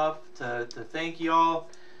of stuff to thank you all.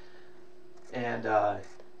 And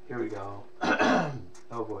here we go.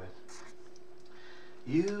 Oh boy.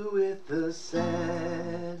 You with the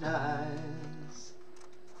sad eyes,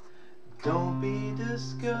 don't be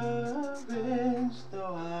discouraged,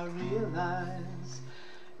 though I realize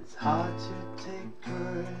it's hard to take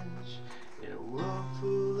courage in a world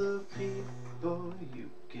full of people. You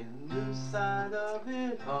can lose sight of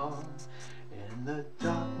it all, and the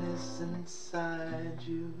darkness inside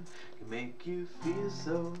you can make you feel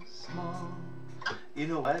so small. You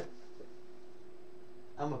know what?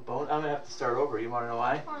 I'm gonna have to start over. You wanna know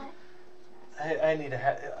why? Why? I need to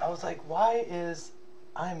I was like, why is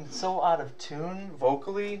I'm so out of tune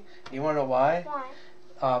vocally? You wanna know why? Why?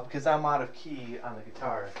 Because I'm out of key on the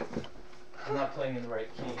guitar. I'm not playing in the right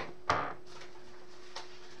key.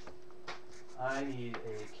 I need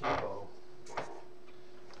a capo.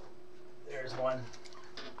 There's one.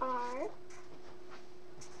 R.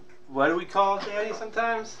 What do we call it, Daddy,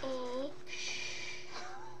 sometimes? A.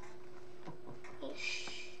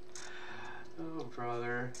 Oh,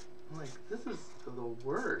 brother. I'm like, this is the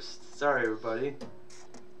worst. Sorry, everybody.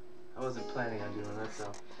 I wasn't planning on doing that,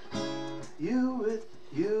 so. You with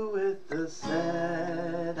the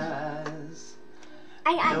sad eyes.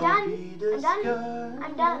 I'm done.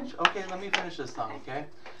 I'm done. Okay, let me finish this song, okay?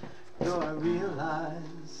 Though I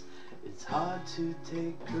realize it's hard to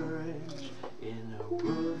take courage in a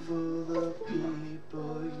world full of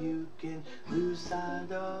people. You can lose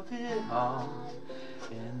sight of it all,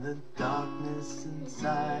 and the darkness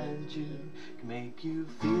inside you can make you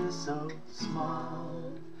feel so small.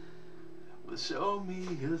 Well, show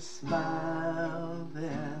me a smile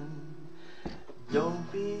then.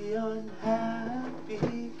 Don't be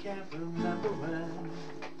unhappy, can't remember when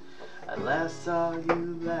I last saw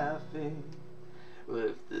you laughing. Well,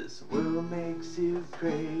 if this world makes you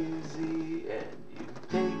crazy and you've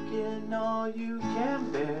taken all you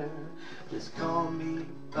can bear, just call me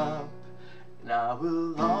up and I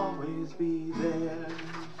will always be there.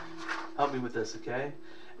 Help me with this, okay?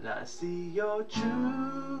 And I see your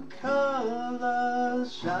true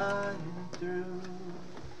colors shining through.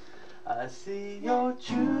 I see your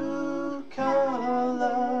true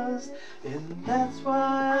colors, and that's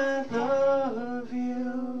why I love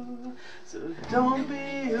you. So don't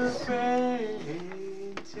be afraid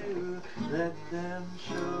to let them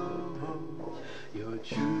show your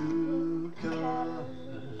true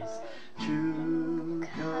colors. True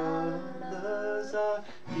colors are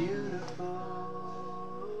beautiful.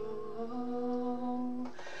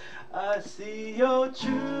 I see your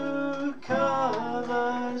true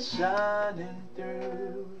colors shining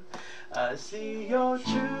through. I see your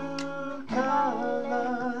true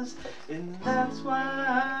colors, and that's why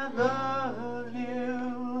I love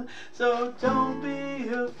you. So don't be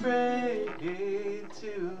afraid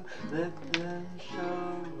to let them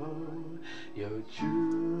show your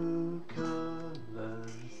true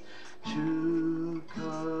colors. True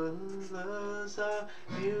colors are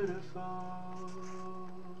beautiful,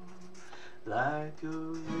 like a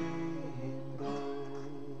rainbow.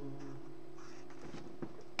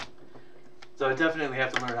 So I definitely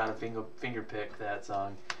have to learn how to finger pick that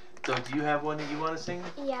song. So do you have one that you want to sing?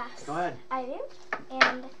 Yes. Go ahead. I do.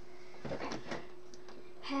 And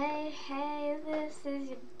hey, hey, this is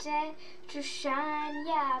your day to shine,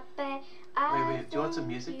 yeah, babe. Wait, do you want some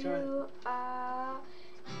music to it? You are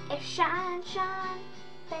a shine, shine,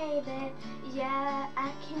 baby. Yeah,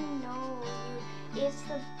 I can know you. It's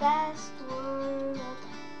the best world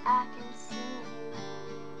I can see.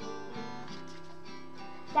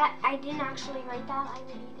 That I didn't actually write that. I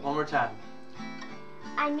made it. One more time.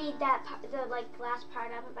 I made that the last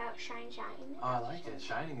part up about shine, shine. Oh, I like it.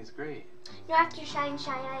 Shining is great. No, after shine,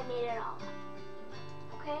 shine, I made it all up.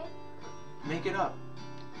 Okay. Make it up.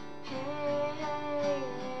 Hey, hey,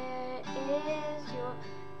 it is your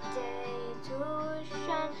day to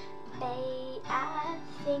shine, babe. I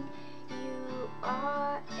think you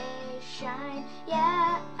are a shine.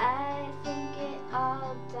 Yeah, I think it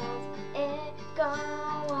all does. It go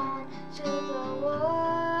on to the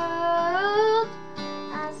world.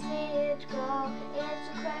 I see it go. It's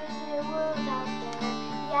a crazy world out there.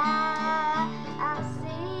 Yeah, I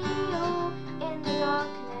see you in the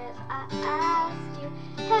darkness. I ask you,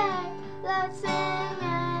 hey, let's sing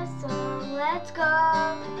a song. Let's go.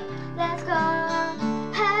 Let's go.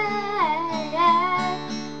 Hey, hey,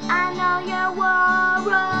 I know you're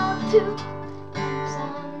worried too.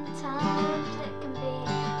 Sometimes it can be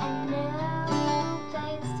a new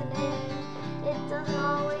place to live. It doesn't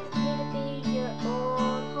always need to be your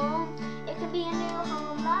old home. It could be a new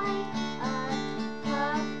home like a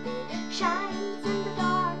puppy shines in the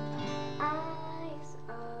dark. Eyes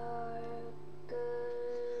are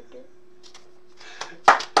good.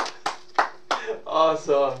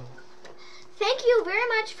 Awesome. Thank you very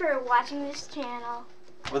much for watching this channel.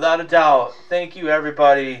 Without a doubt. Thank you,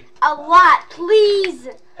 everybody. A lot, please.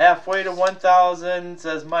 Halfway to 1,000,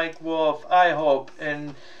 says Mike Wolf. I hope.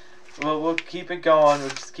 And we'll keep it going. We'll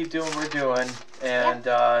just keep doing what we're doing. And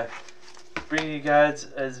bring you guys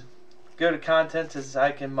as good a content as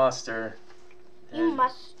I can muster. You And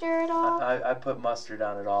mustard all? I put mustard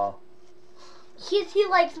on it all. He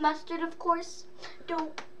likes mustard, of course.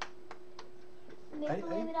 Don't leave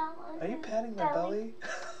it all on Are you his patting my belly?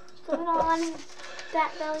 Leave it all on his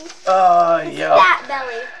fat belly. His Yep. fat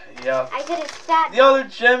belly. Yep. I said his fat The other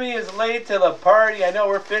Jimmy is late to the party. I know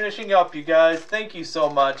we're finishing up, you guys. Thank you so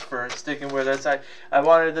much for sticking with us. I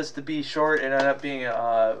wanted this to be short and end up being,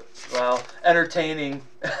 well, entertaining.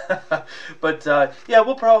 But, yeah,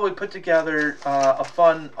 we'll probably put together a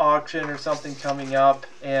fun auction or something coming up.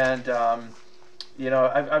 And, you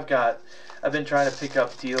know, I've been trying to pick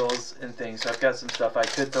up deals and things. So I've got some stuff I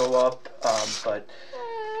could throw up, but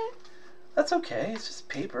that's okay. It's just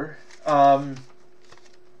paper. And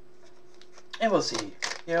we'll see.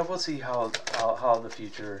 You know, we'll see how the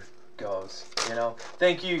future goes. You know.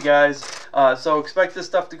 Thank you guys. So expect this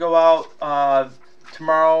stuff to go out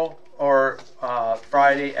tomorrow or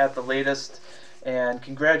Friday at the latest. And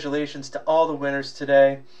congratulations to all the winners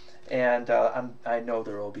today. And I know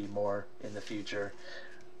there will be more in the future.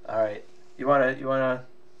 All right. You wanna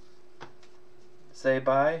say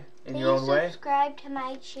bye in your own way? Please subscribe to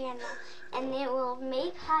my channel, and it will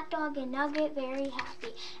make Hot Dog and Nugget very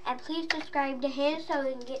happy. And please subscribe to his so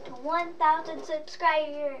we can get to 1,000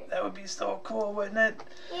 subscribers. That would be so cool, wouldn't it?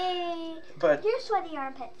 Yay! But Your sweaty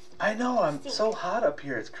armpits. I know, I'm so hot up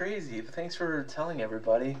here. It's crazy. But thanks for telling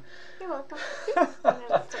everybody. You're welcome.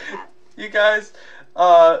 You guys.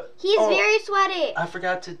 He's very sweaty. I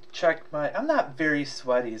forgot to check my. I'm not very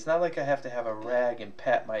sweaty. It's not like I have to have a rag and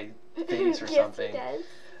pat my face or Yes, something. he does.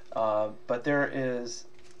 But there is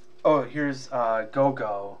Oh, here's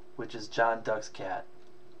GAW, which is John Duck's cat.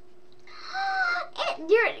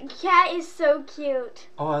 Your cat is so cute.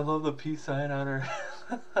 Oh, I love the peace sign on her.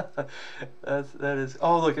 that is.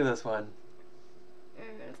 Oh, look at this one.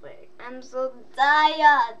 I'm so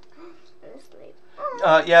tired. I'm asleep.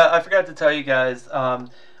 Yeah, I forgot to tell you guys.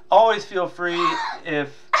 Always feel free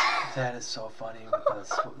if that is so funny with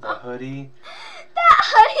the hoodie. That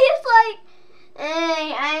hoodie is like,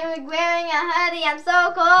 hey, I'm wearing a hoodie. I'm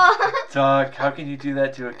so cool. Doc, how can you do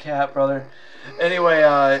that to a cat, brother? Anyway,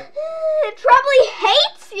 it probably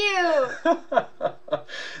hates you.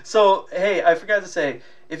 So, hey, I forgot to say,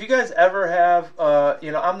 if you guys ever have,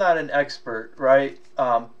 I'm not an expert, right?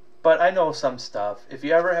 But I know some stuff. If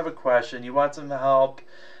you ever have a question, you want some help,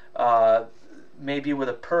 maybe with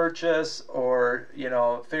a purchase or,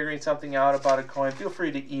 figuring something out about a coin, feel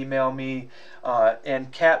free to email me.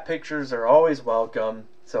 And cat pictures are always welcome.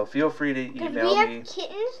 So feel free to email me. We have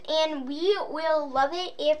kittens, and we will love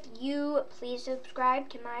it if you please subscribe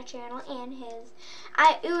to my channel and his.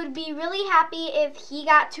 It would be really happy if he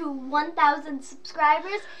got to 1,000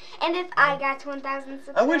 subscribers, and if I got to 1,000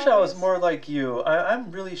 subscribers. I wish I was more like you. I'm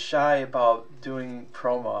really shy about doing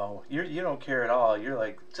promo. You don't care at all. You're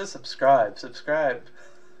like, just subscribe.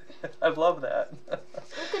 I love that. Look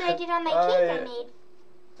what I did on my cake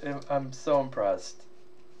I made. I'm so impressed.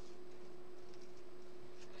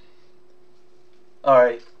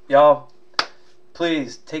 Alright, y'all,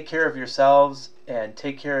 please take care of yourselves and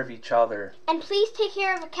take care of each other. And please take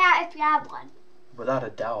care of a cat if you have one. Without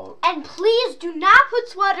a doubt. And please do not put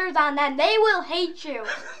sweaters on them. They will hate you.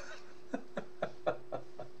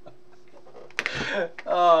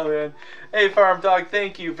 Oh, man. Hey, Farm Dog,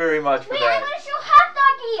 thank you very much for Wait, that. I'm going to show Hot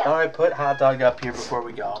Doggy. Alright, put Hot Dog up here before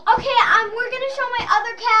we go. Okay, we're going to show my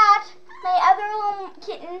other cat. My other little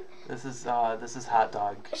kitten. This is Hot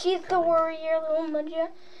Dog. She's the warrior little mudja.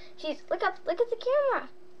 Look at the camera.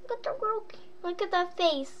 Look at the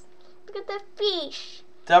face. Look at the fish.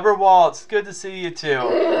 Deborah Waltz, good to see you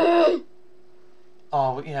too.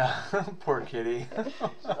 Oh yeah, poor kitty.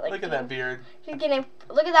 Look at that beard. Look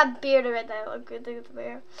at that beard right there. Look at the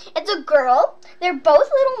beard. It's a girl. They're both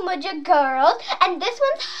little mudja girls, and this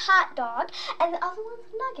one's Hot Dog, and the other one's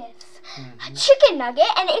Nuggets. Mm-hmm. Chicken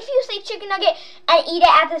Nugget, and if you say Chicken Nugget and eat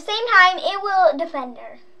it at the same time, it will defend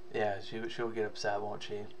her. Yeah, she'll get upset, won't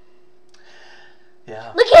she?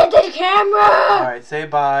 Yeah. Look at the camera. All right, say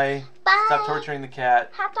bye. Bye. Stop torturing the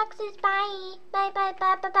cat. Hot Dog says bye. Bye, bye,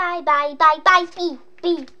 bye, bye, bye, bye, bye, bye, beep,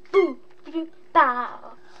 beep, boop, boop,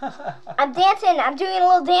 bow. I'm dancing. I'm doing a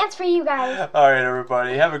little dance for you guys. All right,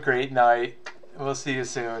 everybody. Have a great night. We'll see you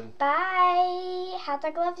soon. Bye. Hot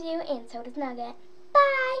Dog loves you, and so does Nugget.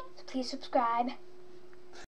 Bye. Please subscribe.